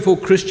beautiful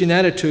Christian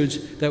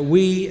attitudes that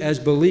we as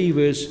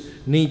believers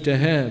need to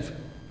have.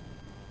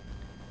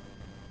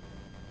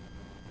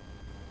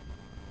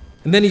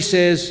 And then he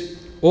says,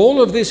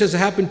 all of this has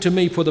happened to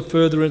me for the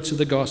furtherance of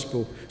the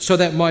gospel, so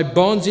that my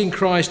bonds in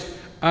Christ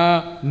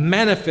are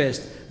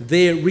manifest.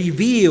 They're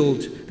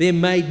revealed. They're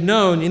made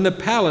known in the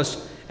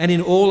palace and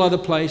in all other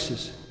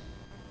places.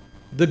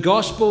 The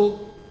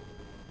gospel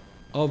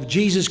of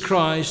Jesus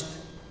Christ,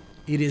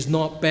 it is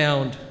not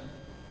bound.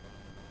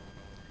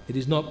 It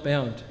is not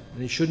bound,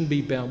 and it shouldn't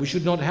be bound. We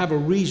should not have a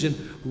reason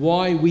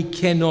why we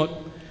cannot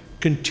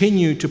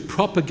continue to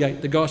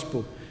propagate the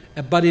gospel,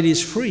 but it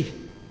is free.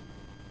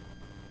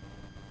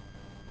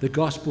 The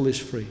gospel is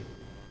free,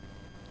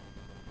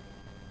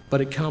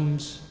 but it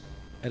comes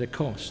at a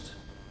cost.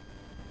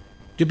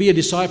 To be a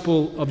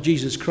disciple of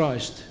Jesus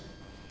Christ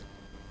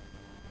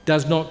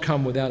does not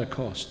come without a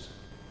cost.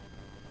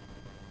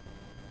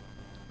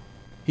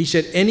 He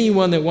said,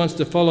 anyone that wants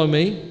to follow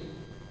me,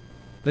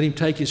 let him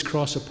take his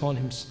cross upon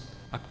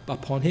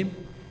him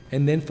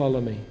and then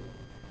follow me.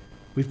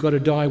 We've got to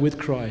die with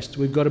Christ.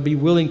 We've got to be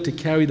willing to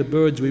carry the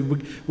burdens.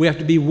 We have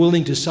to be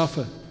willing to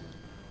suffer.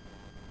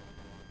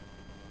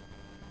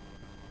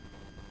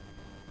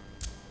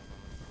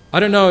 I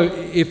don't know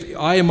if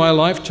I in my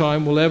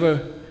lifetime will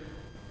ever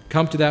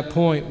come to that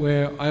point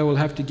where I will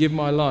have to give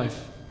my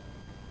life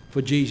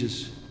for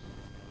Jesus.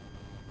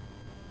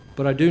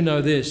 But I do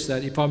know this,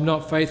 that if I'm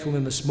not faithful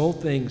in the small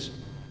things,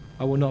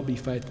 I will not be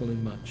faithful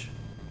in much.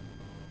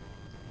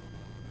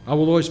 I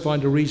will always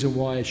find a reason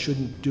why I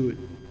shouldn't do it,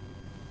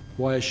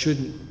 why I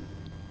shouldn't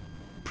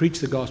preach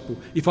the gospel.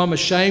 If I'm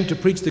ashamed to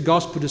preach the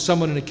gospel to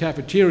someone in a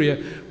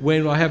cafeteria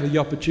when I have the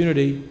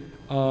opportunity,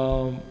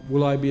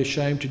 will I be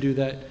ashamed to do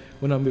that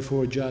when I'm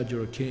before a judge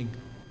or a king?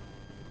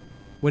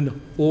 When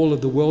all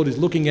of the world is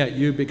looking at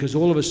you because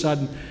all of a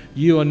sudden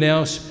you are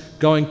now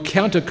going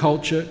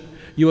counterculture.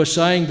 You are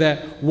saying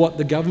that what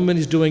the government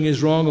is doing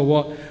is wrong, or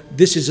what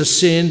this is a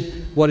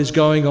sin, what is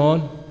going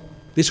on.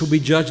 This will be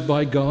judged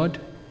by God.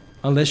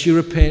 unless you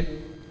repent.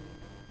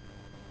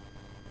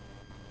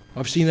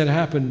 I've seen that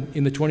happen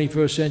in the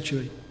 21st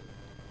century.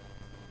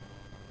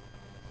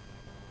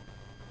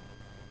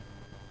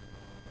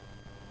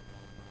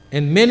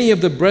 And many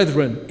of the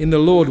brethren in the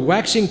Lord,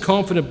 waxing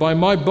confident by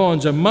my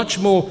bonds, are much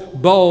more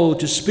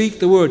bold to speak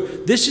the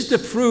word. This is the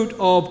fruit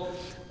of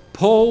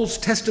Paul's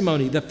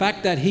testimony, the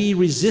fact that he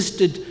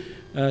resisted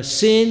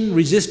sin,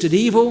 resisted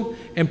evil,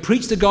 and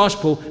preached the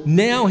gospel.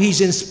 Now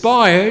he's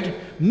inspired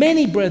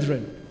many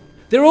brethren.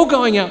 They're all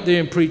going out there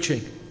and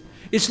preaching.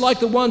 It's like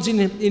the ones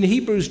in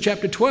Hebrews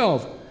chapter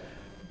 12.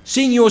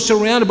 Seeing you're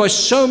surrounded by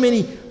so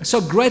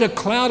great a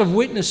cloud of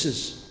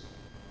witnesses.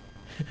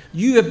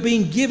 You have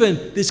been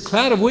given this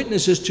cloud of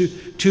witnesses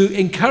to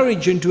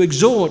encourage and to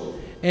exhort,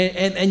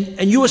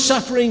 and you are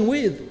suffering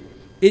with.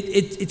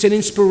 It's an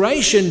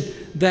inspiration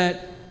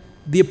that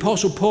the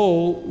Apostle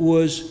Paul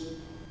was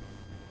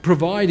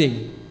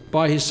providing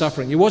by his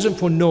suffering. It wasn't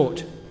for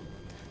naught.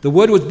 The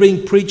word was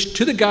being preached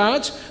to the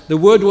guards. The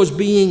word was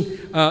being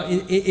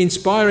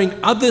inspiring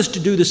others to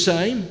do the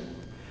same,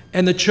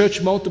 and the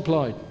church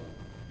multiplied.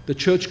 The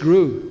church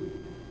grew.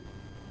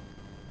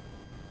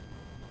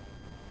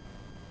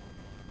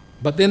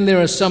 But then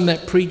there are some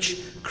that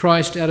preach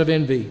Christ out of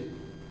envy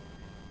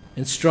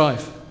and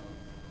strife.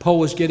 Paul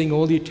was getting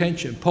all the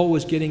attention. Paul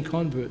was getting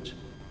converts.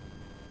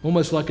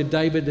 Almost like a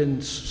David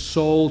and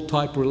Saul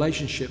type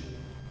relationship,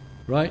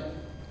 right?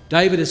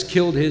 David has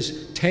killed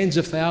his tens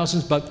of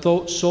thousands, but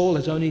Saul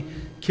has only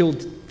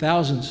killed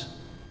thousands.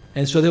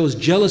 And so there was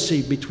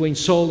jealousy between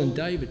Saul and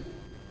David.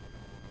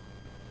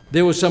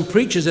 There were some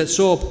preachers that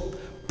saw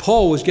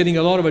Paul was getting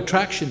a lot of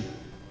attraction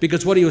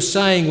because what he was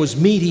saying was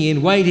meaty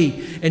and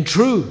weighty and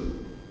true.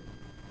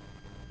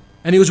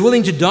 And he was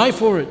willing to die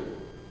for it.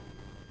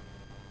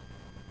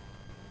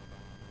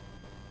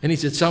 And he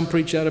said, some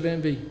preach out of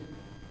envy.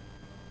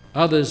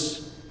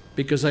 Others,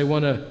 because they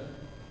want to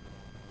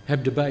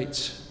have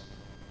debates.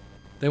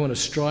 They want to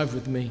strive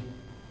with me.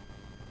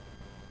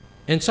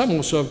 And some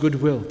also of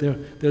goodwill.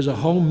 There's a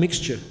whole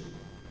mixture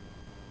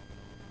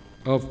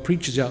of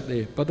preachers out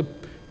there. But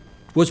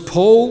was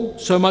Paul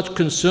so much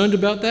concerned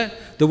about that?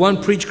 The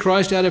one preached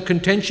Christ out of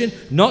contention?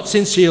 Not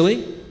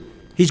sincerely.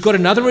 He's got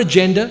another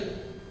agenda.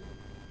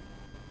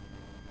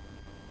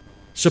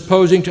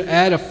 Supposing to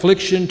add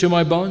affliction to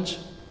my bonds?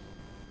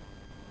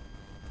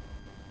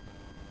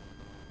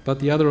 But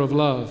the other of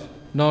love,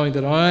 knowing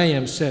that I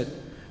am set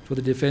for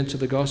the defense of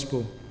the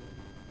gospel.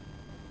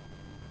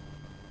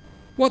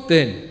 What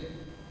then?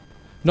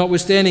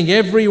 Notwithstanding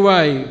every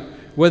way,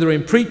 whether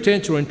in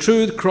pretense or in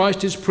truth,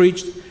 Christ is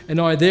preached, and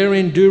I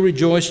therein do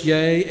rejoice,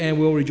 yea, and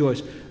will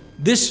rejoice.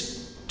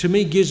 This, to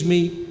me, gives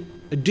me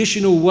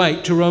additional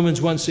weight to Romans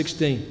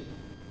 1:16.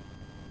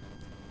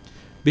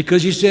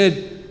 Because he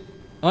said,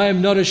 I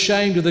am not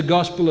ashamed of the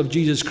gospel of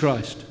Jesus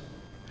Christ,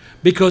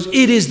 because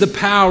it is the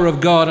power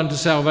of God unto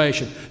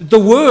salvation. The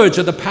words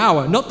are the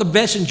power, not the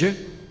messenger.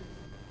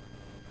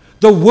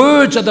 The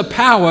words are the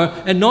power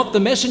and not the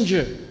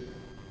messenger.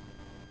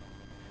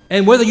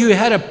 And whether you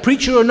had a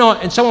preacher or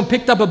not, and someone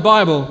picked up a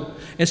Bible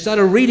and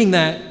started reading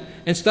that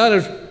and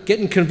started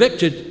getting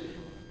convicted,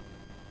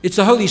 it's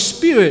the Holy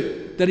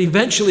Spirit that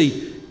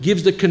eventually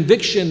gives the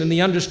conviction and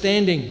the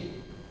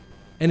understanding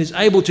and is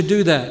able to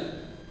do that.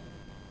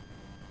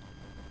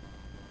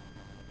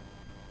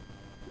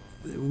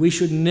 We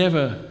should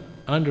never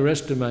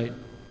underestimate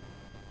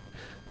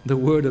the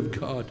Word of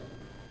God.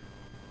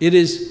 It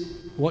is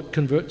what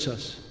converts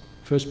us.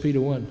 1 Peter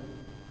 1.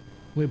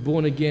 We're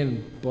born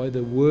again by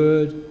the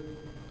Word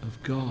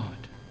of God.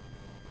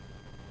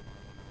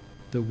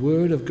 The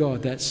Word of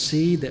God, that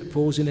seed that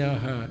falls in our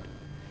heart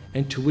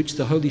and to which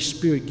the Holy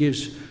Spirit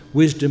gives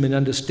wisdom and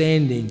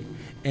understanding.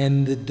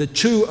 And the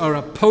two are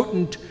a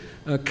potent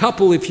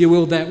couple, if you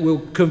will, that will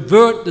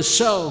convert the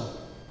soul.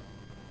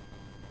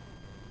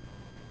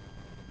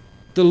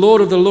 The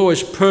Lord of the law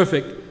is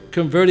perfect,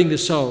 converting the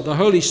soul. The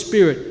Holy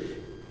Spirit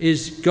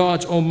is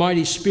God's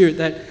almighty Spirit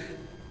that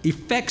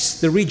effects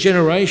the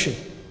regeneration.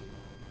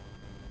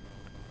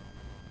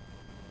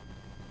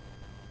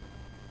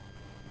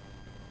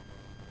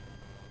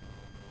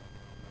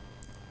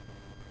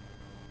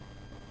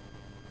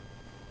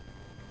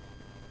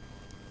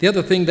 The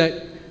other thing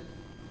that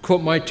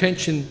caught my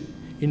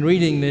attention in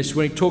reading this,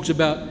 when he talks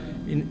about,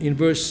 in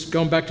verse,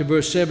 going back to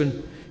verse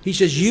 7, he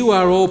says, you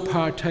are all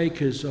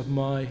partakers of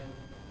my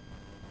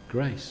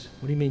grace.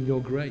 What do you mean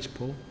your grace,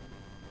 Paul?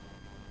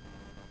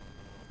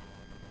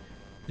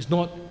 It's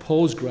not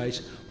Paul's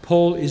grace.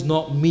 Paul is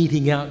not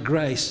meting out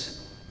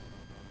grace.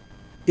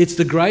 It's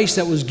the grace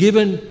that was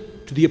given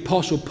to the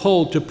Apostle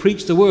Paul to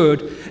preach the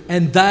word,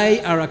 and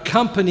they are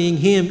accompanying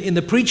him in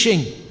the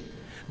preaching.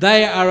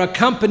 They are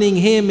accompanying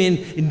him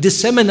in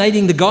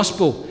disseminating the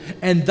gospel,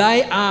 and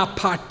they are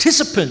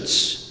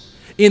participants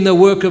in the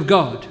work of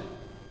God.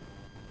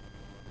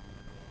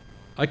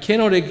 I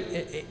cannot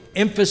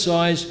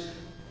emphasize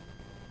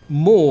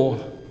more,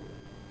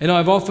 and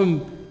I've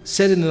often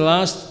said in the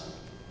last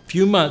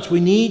few months, we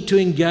need to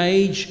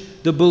engage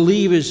the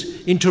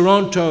believers in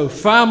Toronto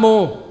far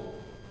more.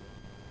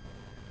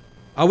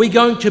 Are we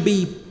going to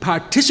be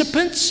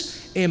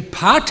participants and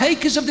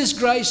partakers of this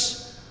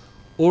grace,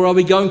 or are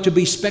we going to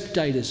be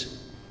spectators?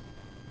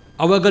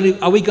 Are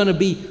we going to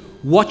be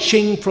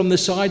watching from the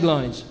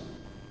sidelines?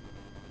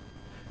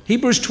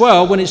 Hebrews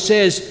 12, when it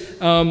says,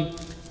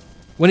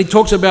 when he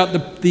talks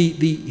about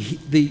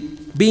the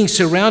being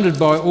surrounded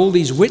by all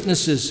these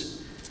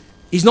witnesses,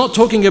 he's not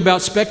talking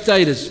about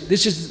spectators.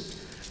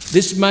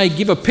 This may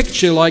give a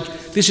picture like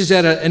this is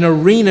at an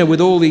arena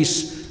with all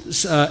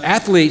these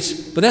athletes,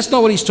 but that's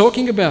not what he's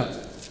talking about.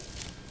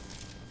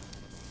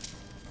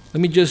 Let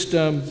me just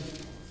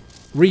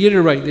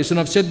reiterate this, and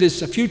I've said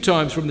this a few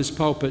times from this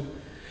pulpit.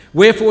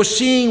 Wherefore,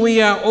 seeing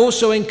we are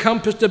also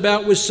encompassed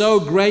about with so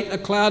great a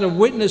cloud of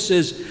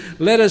witnesses,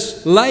 let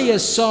us lay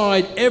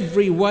aside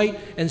every weight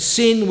and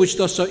sin which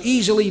does so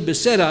easily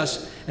beset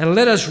us, and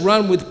let us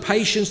run with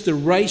patience the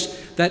race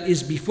that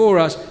is before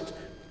us,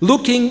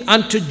 looking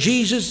unto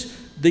Jesus,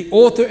 the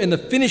author and the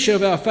finisher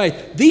of our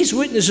faith. These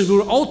witnesses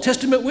were Old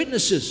Testament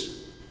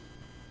witnesses.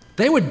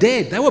 They were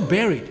dead. They were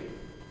buried.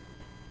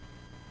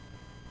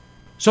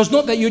 So it's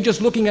not that you're just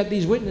looking at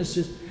these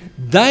witnesses.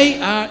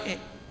 They are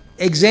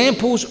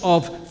examples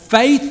of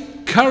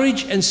faith,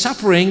 courage, and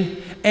suffering,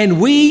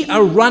 and we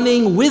are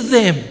running with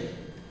them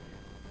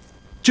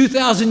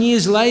 2,000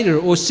 years later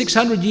or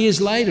 600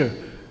 years later.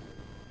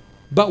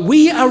 But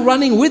we are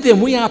running with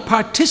them. We are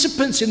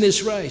participants in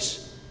this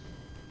race,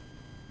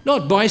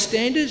 not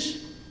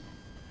bystanders.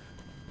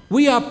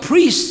 We are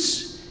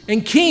priests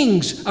and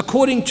kings,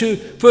 according to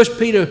 1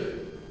 Peter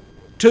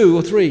 2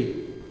 or 3.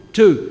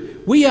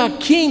 2. We are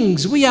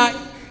kings.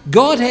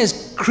 God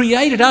has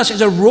created us as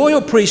a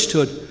royal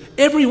priesthood.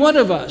 Every one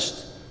of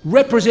us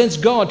represents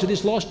God to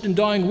this lost and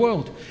dying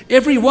world.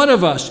 Every one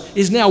of us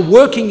is now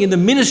working in the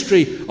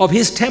ministry of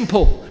his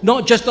temple,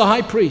 not just the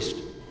high priest.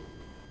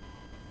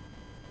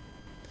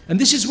 And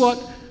this is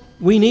what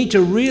we need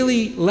to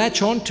really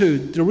latch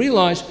onto, to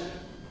realize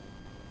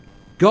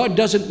God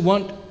doesn't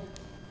want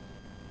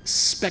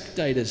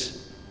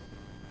spectators.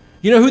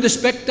 You know who the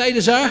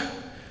spectators are?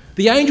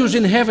 The angels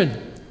in heaven.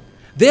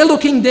 They're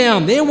looking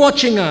down. They're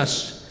watching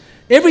us.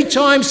 Every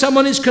time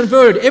someone is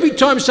converted, every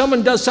time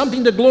someone does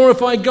something to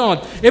glorify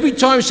God, every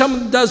time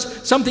someone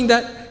does something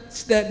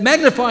that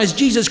magnifies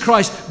Jesus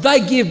Christ, they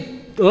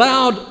give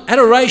loud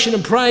adoration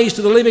and praise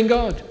to the living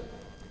God.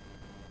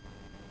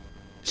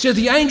 So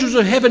the angels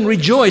of heaven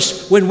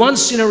rejoice when one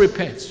sinner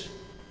repents.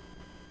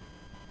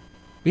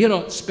 We are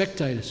not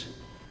spectators.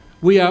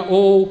 We are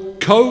all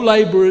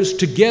co-laborers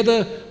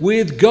together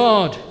with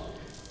God.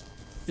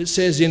 It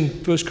says in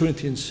 1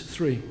 Corinthians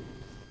 3.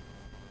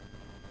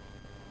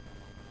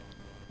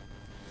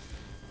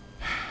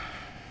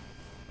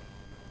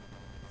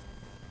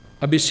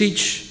 I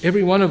beseech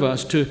every one of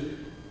us to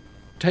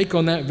take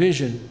on that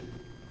vision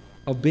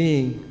of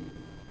being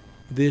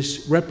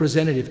this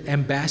representative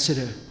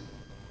ambassador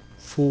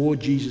for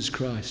Jesus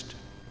Christ.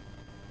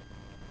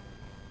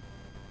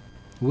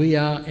 We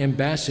are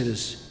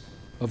ambassadors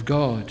of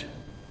God,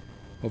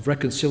 of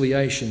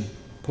reconciliation,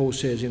 Paul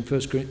says in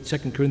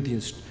 2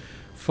 Corinthians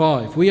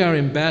 5. We are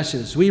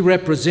ambassadors. We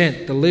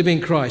represent the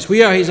living Christ.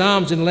 We are his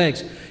arms and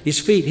legs, his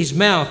feet, his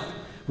mouth.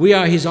 We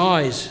are his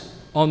eyes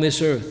on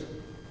this earth.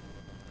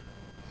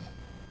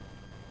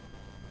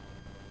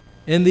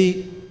 And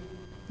the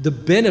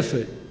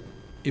benefit,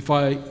 if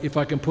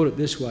I can put it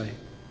this way,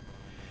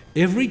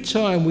 every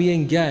time we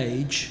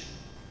engage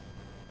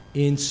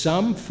in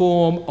some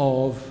form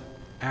of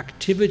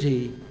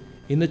activity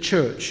in the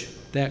church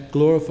that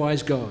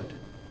glorifies God,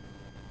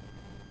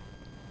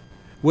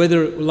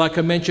 whether, like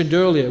I mentioned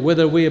earlier,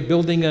 whether we are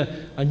building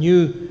a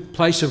new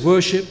place of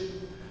worship,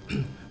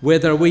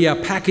 whether we are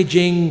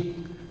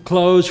packaging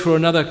clothes for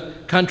another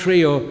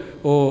country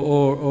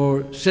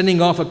or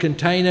sending off a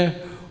container,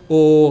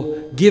 or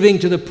giving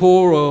to the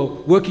poor,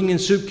 or working in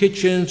soup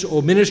kitchens,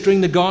 or ministering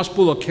the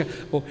gospel,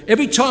 or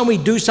every time we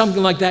do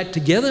something like that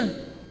together,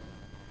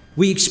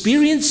 we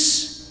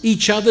experience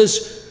each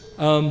other's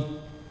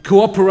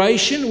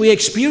cooperation, we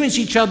experience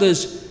each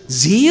other's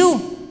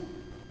zeal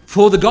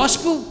for the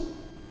gospel.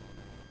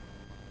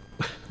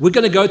 We're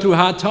going to go through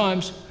hard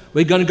times.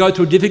 We're going to go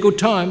through difficult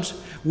times.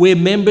 Where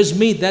members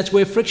meet, that's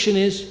where friction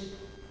is,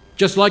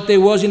 just like there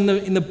was in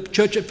the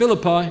church at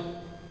Philippi.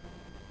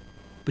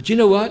 But you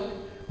know what?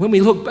 When we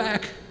look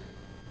back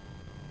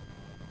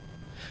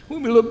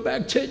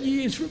 10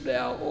 years from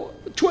now or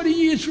 20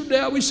 years from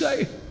now, we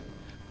say,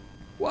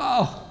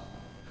 wow,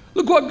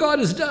 look what God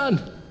has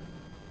done.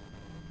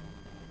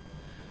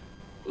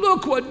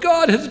 Look what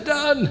God has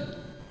done.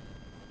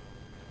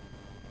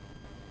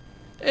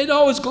 And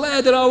I was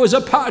glad that I was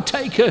a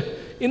partaker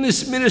in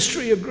this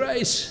ministry of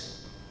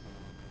grace.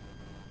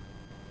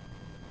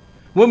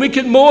 When we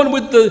can mourn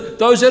with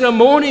those that are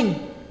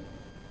mourning,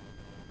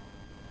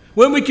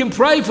 when we can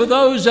pray for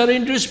those that are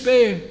in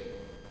despair.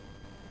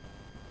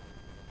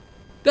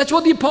 That's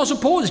what the Apostle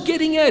Paul is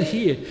getting at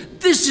here.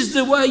 This is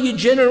the way you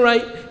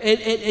generate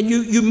and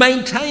you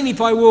maintain,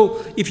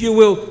 if you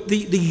will,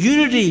 the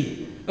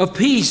unity of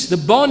peace, the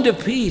bond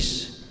of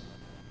peace,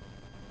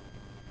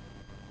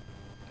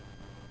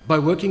 by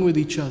working with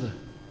each other,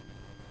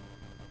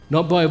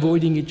 not by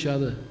avoiding each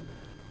other,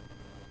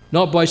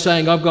 Not by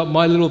saying, I've got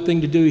my little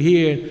thing to do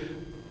here,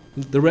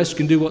 the rest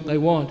can do what they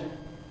want.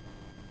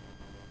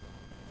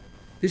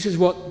 This is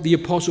what the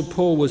Apostle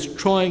Paul was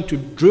trying to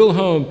drill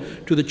home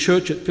to the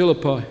church at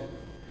Philippi.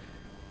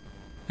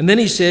 And then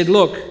he said,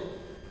 look,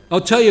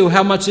 I'll tell you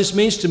how much this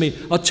means to me.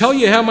 I'll tell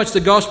you how much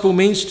the gospel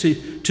means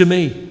to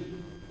me.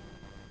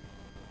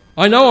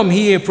 I know I'm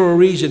here for a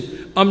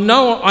reason. I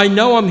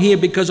know I'm here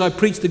because I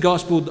preach the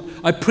gospel.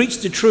 I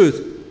preach the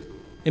truth.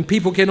 And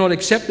people cannot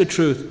accept the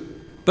truth.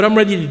 But I'm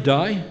ready to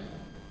die.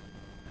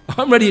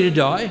 I'm ready to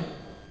die.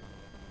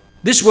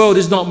 This world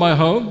is not my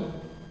home.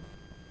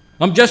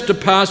 I'm just a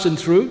passing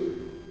through.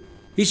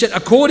 He said,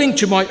 according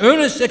to my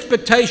earnest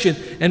expectation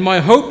and my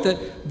hope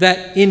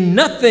that in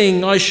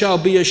nothing I shall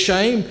be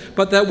ashamed,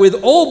 but that with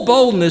all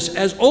boldness,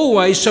 as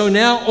always, so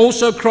now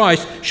also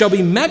Christ shall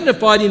be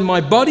magnified in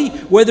my body,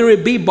 whether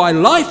it be by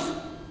life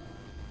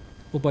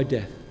or by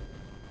death.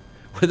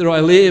 Whether I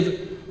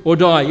live or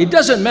die. It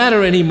doesn't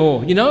matter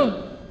anymore, you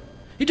know?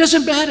 It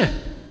doesn't matter.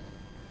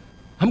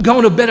 I'm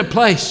going to a better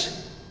place.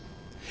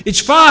 It's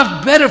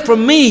far better for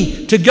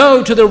me to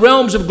go to the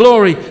realms of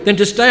glory than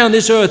to stay on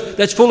this earth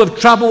that's full of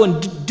trouble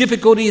and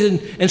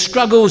difficulties and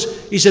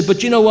struggles. He said,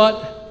 but you know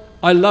what?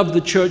 I love the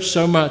church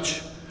so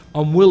much.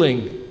 I'm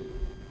willing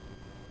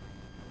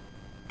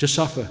to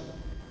suffer.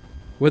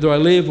 Whether I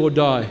live or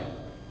die,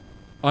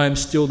 I am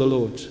still the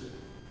Lord's.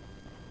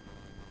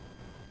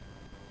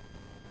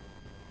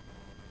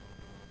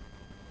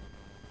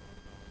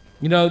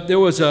 You know, there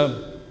was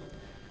a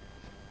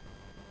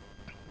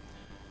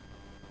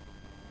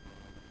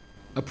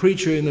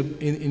preacher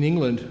in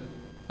England.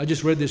 I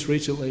just read this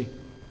recently.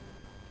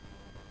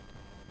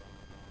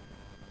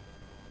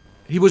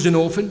 He was an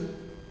orphan.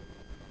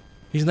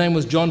 His name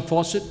was John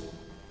Fawcett.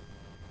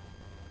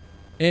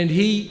 And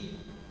he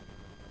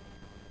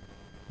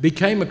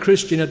became a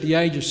Christian at the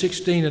age of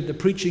 16 at the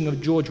preaching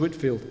of George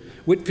Whitefield.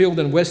 Whitefield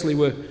and Wesley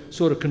were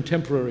sort of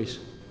contemporaries.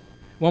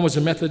 One was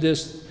a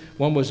Methodist,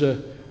 one was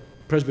a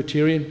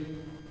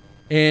Presbyterian.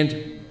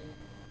 And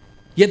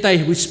yet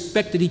they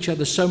respected each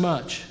other so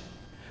much.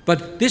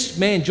 But this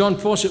man, John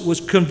Fawcett, was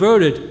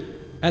converted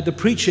at the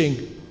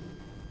preaching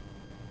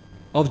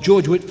of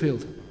George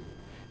Whitefield.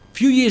 A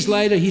few years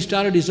later, he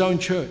started his own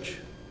church.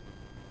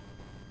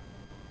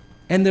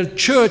 And the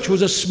church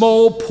was a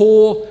small,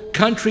 poor,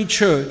 country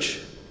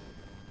church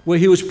where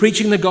he was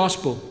preaching the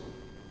gospel.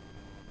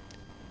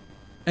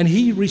 And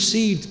he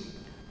received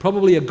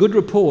probably a good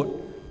report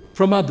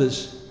from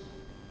others.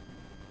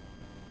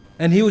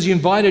 And he was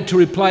invited to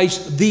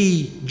replace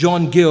the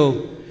John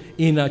Gill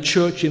in a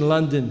church in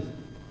London,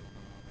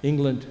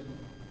 England.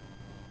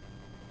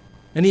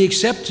 And he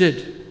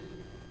accepted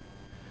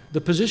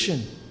the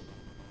position.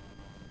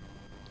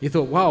 He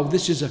thought, wow,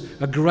 this is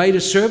a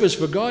greater service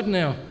for God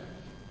now.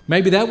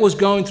 Maybe that was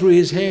going through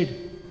his head.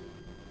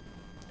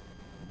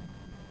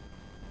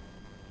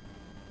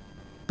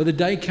 But the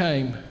day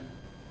came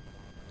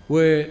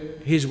where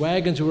his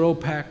wagons were all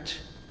packed,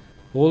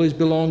 all his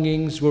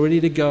belongings were ready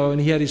to go,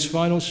 and he had his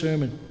final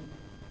sermon,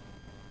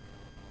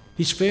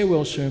 his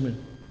farewell sermon.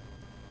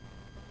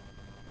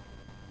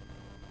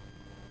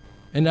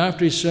 And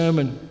after his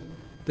sermon,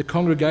 the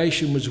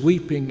congregation was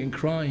weeping and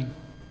crying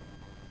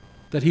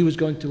that he was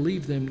going to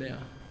leave them now.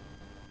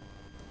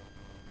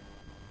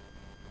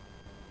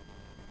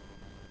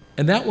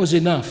 And that was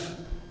enough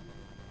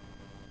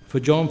for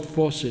John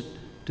Fawcett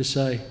to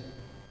say,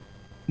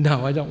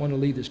 no, I don't want to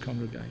leave this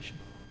congregation.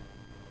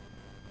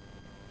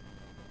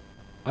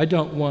 I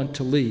don't want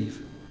to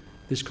leave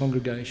this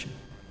congregation.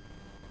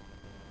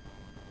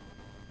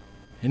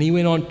 And he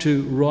went on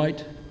to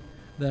write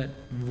that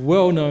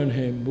well-known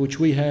hymn, which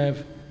we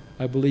have,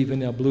 I believe,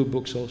 in our blue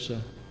books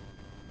also.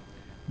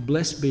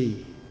 Blessed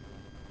be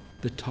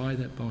the tie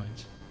that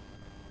binds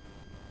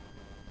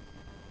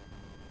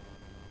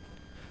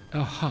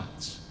our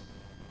hearts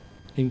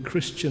in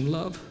Christian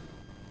love.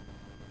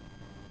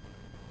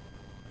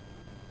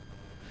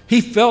 He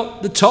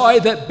felt the tie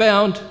that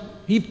bound.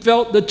 He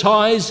felt the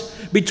ties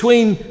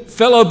between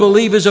fellow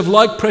believers of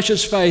like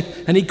precious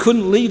faith, and he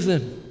couldn't leave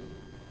them.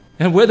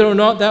 And whether or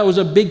not that was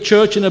a big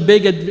church and a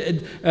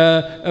big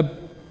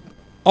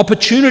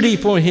opportunity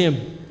for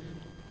him,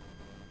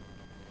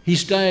 he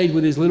stayed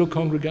with his little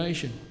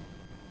congregation.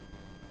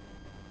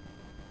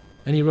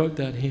 And he wrote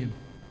that hymn.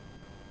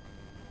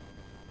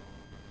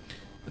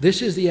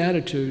 This is the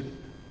attitude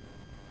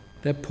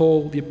that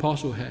Paul the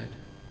apostle had.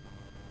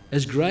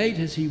 As great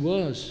as he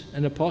was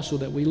an apostle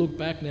that we look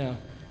back now,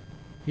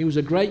 he was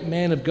a great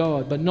man of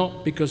God, but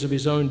not because of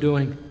his own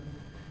doing.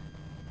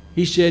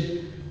 He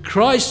said,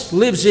 Christ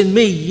lives in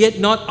me, yet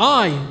not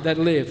I that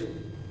live,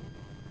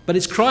 but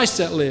it's Christ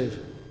that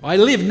live. I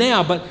live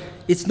now, but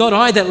it's not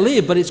I that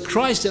live, but it's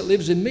Christ that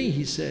lives in me,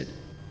 he said.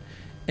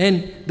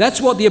 And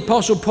that's what the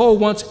Apostle Paul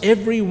wants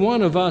every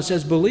one of us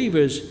as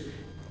believers.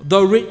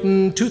 Though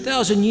written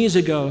 2,000 years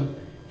ago,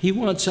 he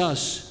wants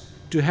us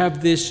to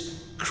have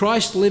this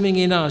Christ living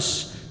in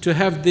us, to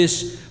have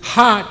this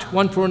heart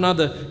one for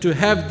another, to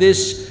have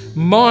this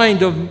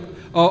mind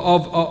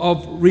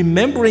of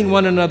remembering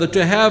one another,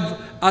 to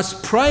have us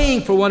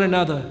praying for one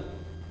another.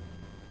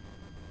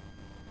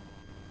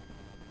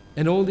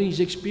 And all these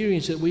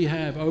experiences that we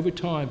have over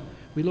time,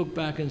 we look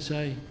back and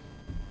say,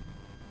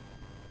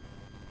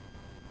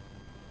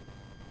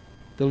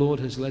 the Lord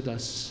has led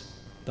us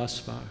thus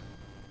far.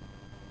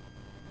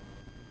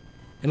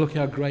 And look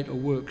how great are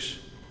works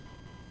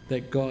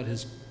that God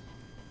has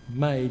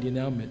made in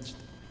our midst.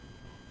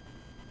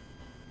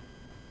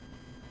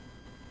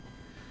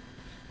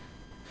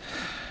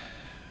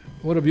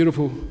 What a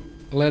beautiful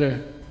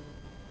letter.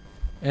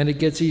 And it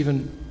gets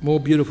even more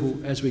beautiful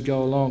as we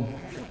go along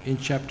in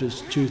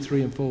chapters 2,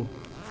 3 and 4.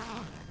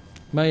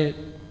 May it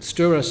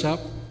stir us up.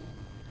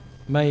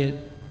 May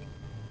it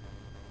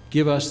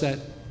give us that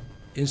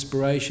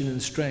inspiration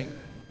and strength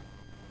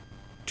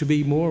to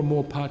be more and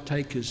more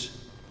partakers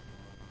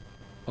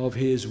of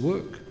his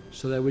work,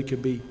 so that we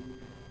can be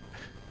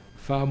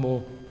far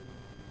more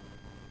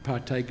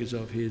partakers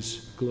of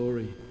his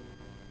glory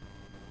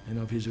and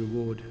of his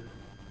reward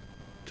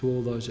to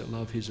all those that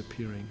love his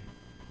appearing.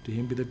 To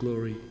him be the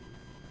glory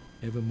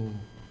evermore.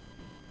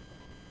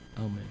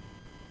 Amen.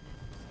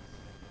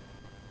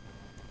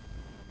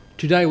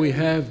 Today we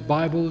have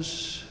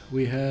Bibles,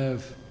 we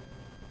have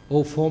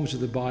all forms of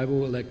the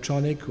Bible,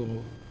 electronic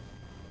or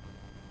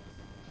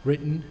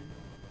written.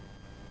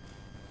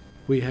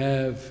 We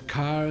have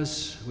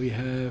cars, we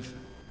have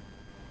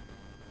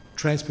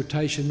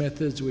transportation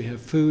methods, we have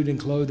food and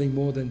clothing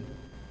more than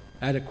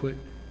adequate.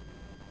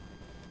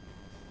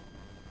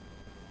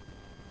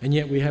 And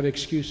yet we have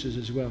excuses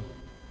as well.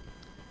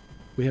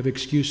 We have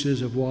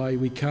excuses of why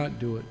we can't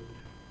do it.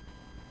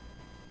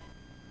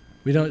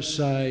 We don't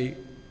say,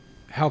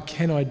 how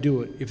can I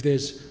do it? If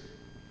there's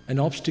an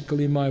obstacle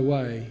in my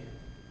way,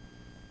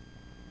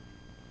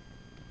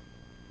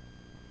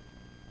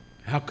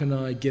 how can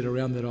I get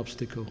around that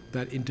obstacle,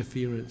 that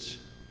interference?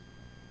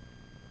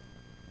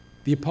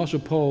 The Apostle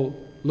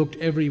Paul looked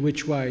every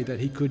which way that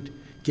he could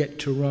get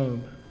to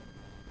Rome,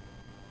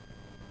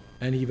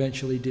 and he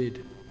eventually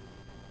did.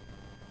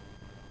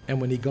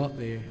 And when he got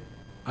there,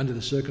 under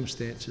the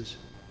circumstances,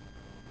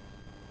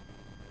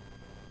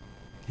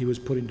 he was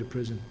put into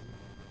prison.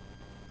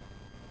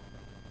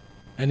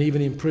 And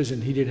even in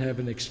prison, he didn't have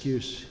an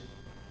excuse.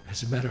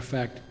 As a matter of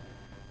fact,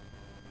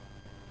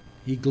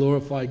 he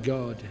glorified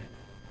God,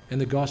 and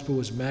the gospel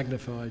was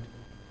magnified,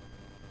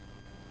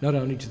 not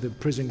only to the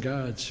prison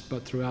guards,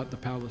 but throughout the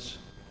palace.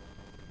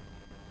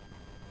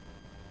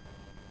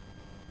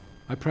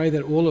 I pray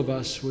that all of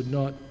us would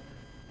not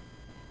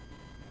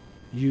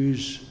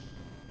use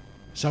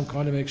some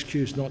kind of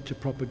excuse not to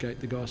propagate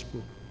the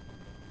gospel,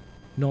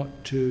 not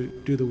to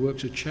do the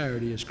works of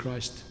charity as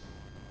Christ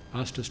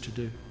asked us to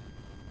do.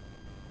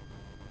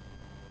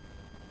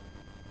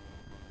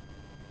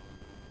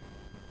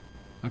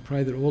 I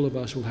pray that all of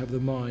us will have the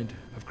mind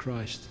of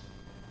Christ,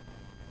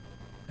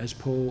 as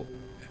Paul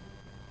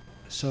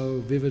so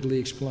vividly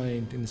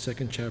explained in the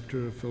 2nd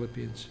chapter of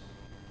Philippians.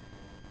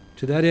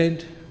 To that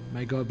end,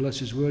 may God bless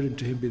his word, and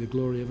to him be the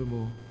glory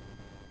evermore.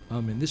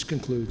 Amen. This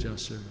concludes our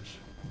service.